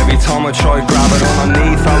every time I try grab it.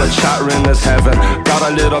 Underneath all the chatter in this heaven. Got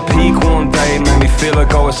a little peak one day, made me feel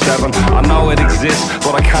like I was 7. I know it exists,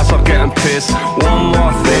 but I can't stop getting pissed. One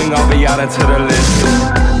more thing, I'll be added to the list.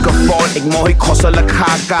 Gevoel, ik mooi kostelijk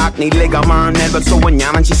haak. Niet liggen maar net wat zo een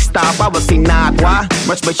jan en je stap. I was in Agua,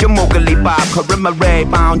 maar met je mogelijk bab. Karim mijn ray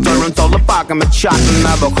bound, turn tot de pakken met chat en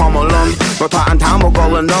never come along. Maar ta en tamo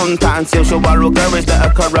going on, ta en stil zo waar ook er is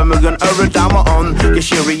de karim me gun dame on. Je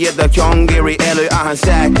shiri de kyong giri elu aan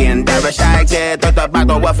second. Daar is exit uit de back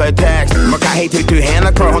door wat voor tekst. Maar ga heet tu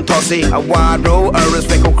henne kar hon tossie. A wide row, is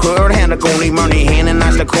fikkel kur henne koning money henne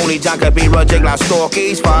naast de koning janka be rujig la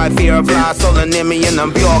stalkies. 5 fear fly so the nimmy in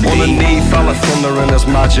them bjorkies. Underneath all the thunder and there's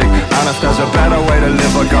magic. And if there's a better way to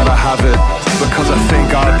live, I gotta have it. Because I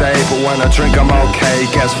think all day, but when I drink I'm okay.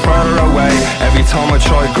 Gets further away every time I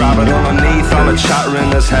try grab it. Underneath all the chatter in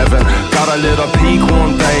this heaven. Got a little peak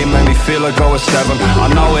one day, made me feel like I was 7. I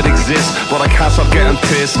know it exists, but I can't stop getting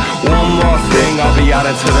pissed. One more thing, I'll be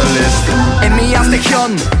added to the list. In me as the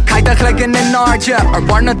kyun, kaida klikken in Arja, or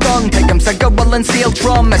warna done. Take him sick of will and steel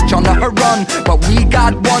drum, as John her run. But we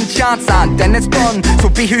got one chance and then it's done. So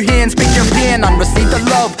be who he and speak your pain and receive the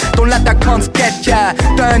love. Don't let the cunts get ya.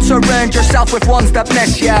 Don't surround yourself with ones that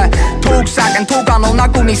miss ya. Tog sack and tog on all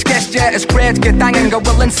naguni sketch ya. It's great, get dangin' go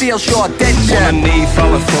will and seal short dead ya. Underneath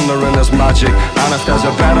all the thunder and there's magic. And if there's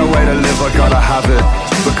a better way to live, I gotta have it.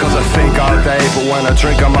 Because I think all day, but when I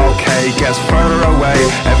drink I'm okay. Gets further away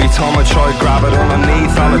every time I try grab it.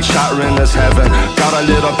 Underneath all the chatter in this heaven. Got a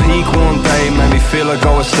little peak one day, made me feel like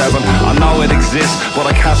I was 7. I know it exists, but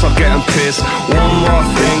I can't stop getting pissed. One more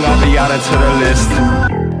thing, I'll be added to the list.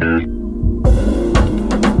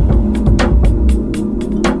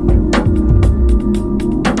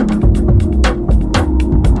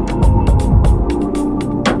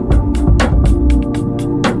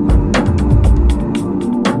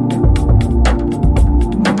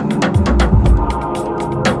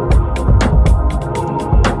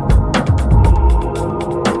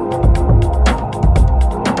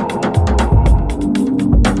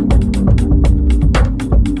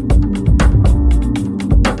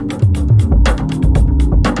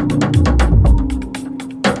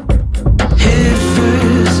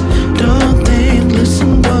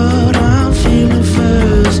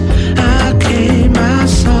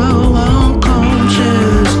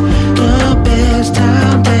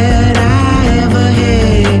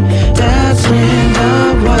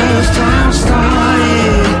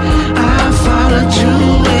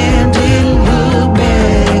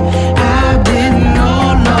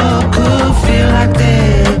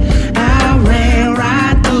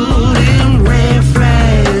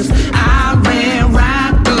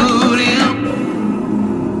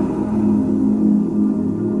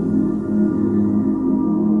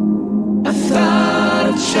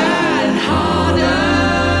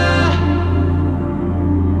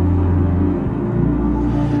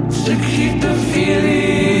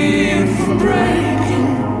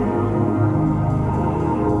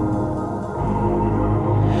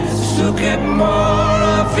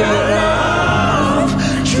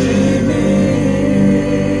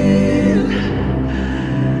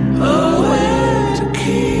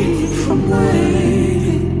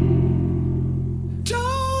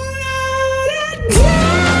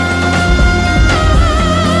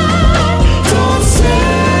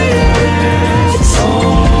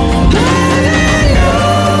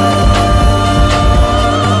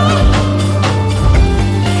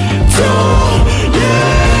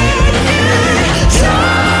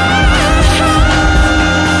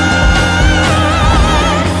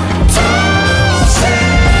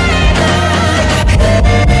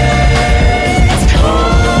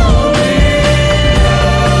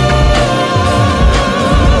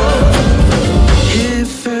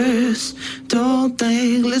 first. Don't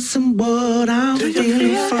think, listen what I'm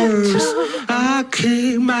feeling first. I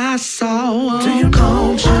came, I saw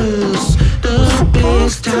unconscious. The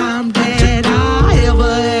best time that I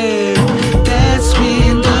ever had. That's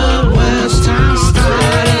when the worst time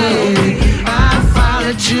started. I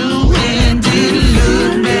followed you and didn't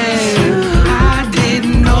look back. I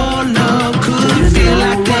didn't know love could feel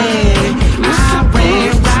like that. I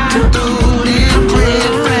ran right through them red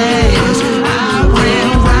flags. I ran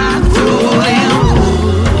right through them.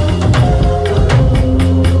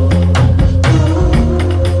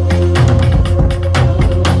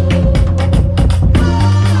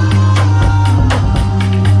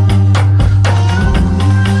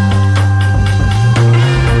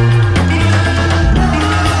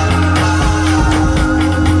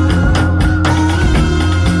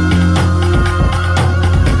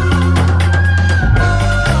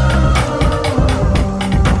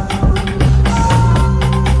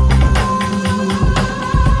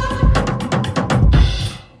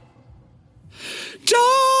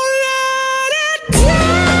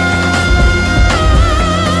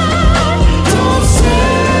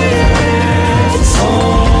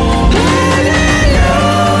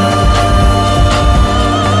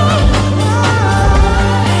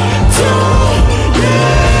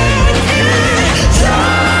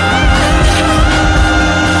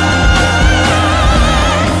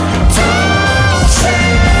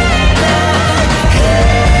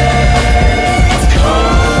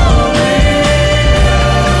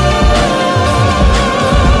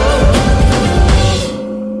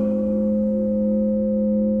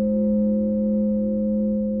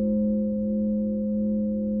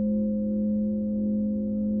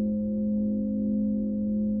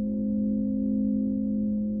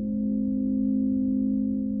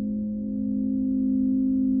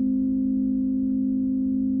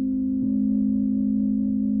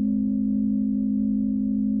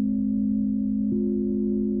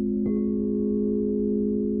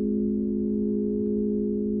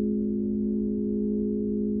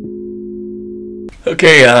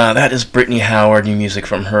 Okay, that is Brittany Howard, new music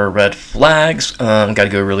from her, Red Flags. Gotta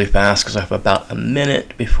go really fast because I have about a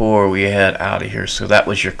minute before we head out of here. So that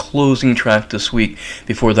was your closing track this week.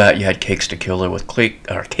 Before that, you had Cakes to Killa with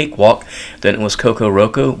Cakewalk. Then it was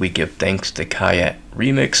Kokoroko, We Give Thanks to KeiyaA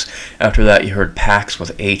remix. After that, you heard Pax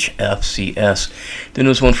with HFCS. Then it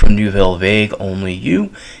was one from Nouvelle, Vague, Only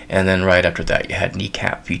You. And then right after that, you had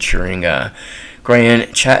Kneecap featuring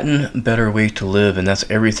Gran Chattin', Better Way to Live, and that's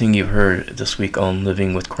everything you've heard this week on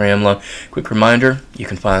Living with Cramela. Quick reminder, you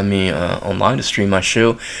can find me online to stream my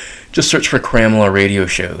show. Just search for Cramela Radio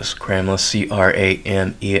Shows, Cramela,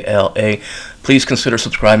 Cramela. Please consider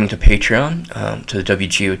subscribing to Patreon, to the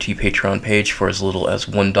WGOT Patreon page for as little as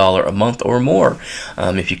 $1 a month or more,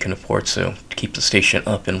 if you can afford so, to keep the station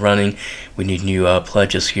up and running. We need new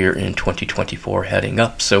pledges here in 2024 heading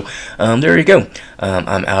up. So there you go.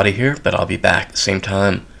 I'm out of here, but I'll be back same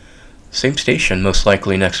time, same station, most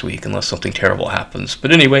likely next week, unless something terrible happens.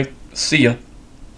 But anyway, see ya.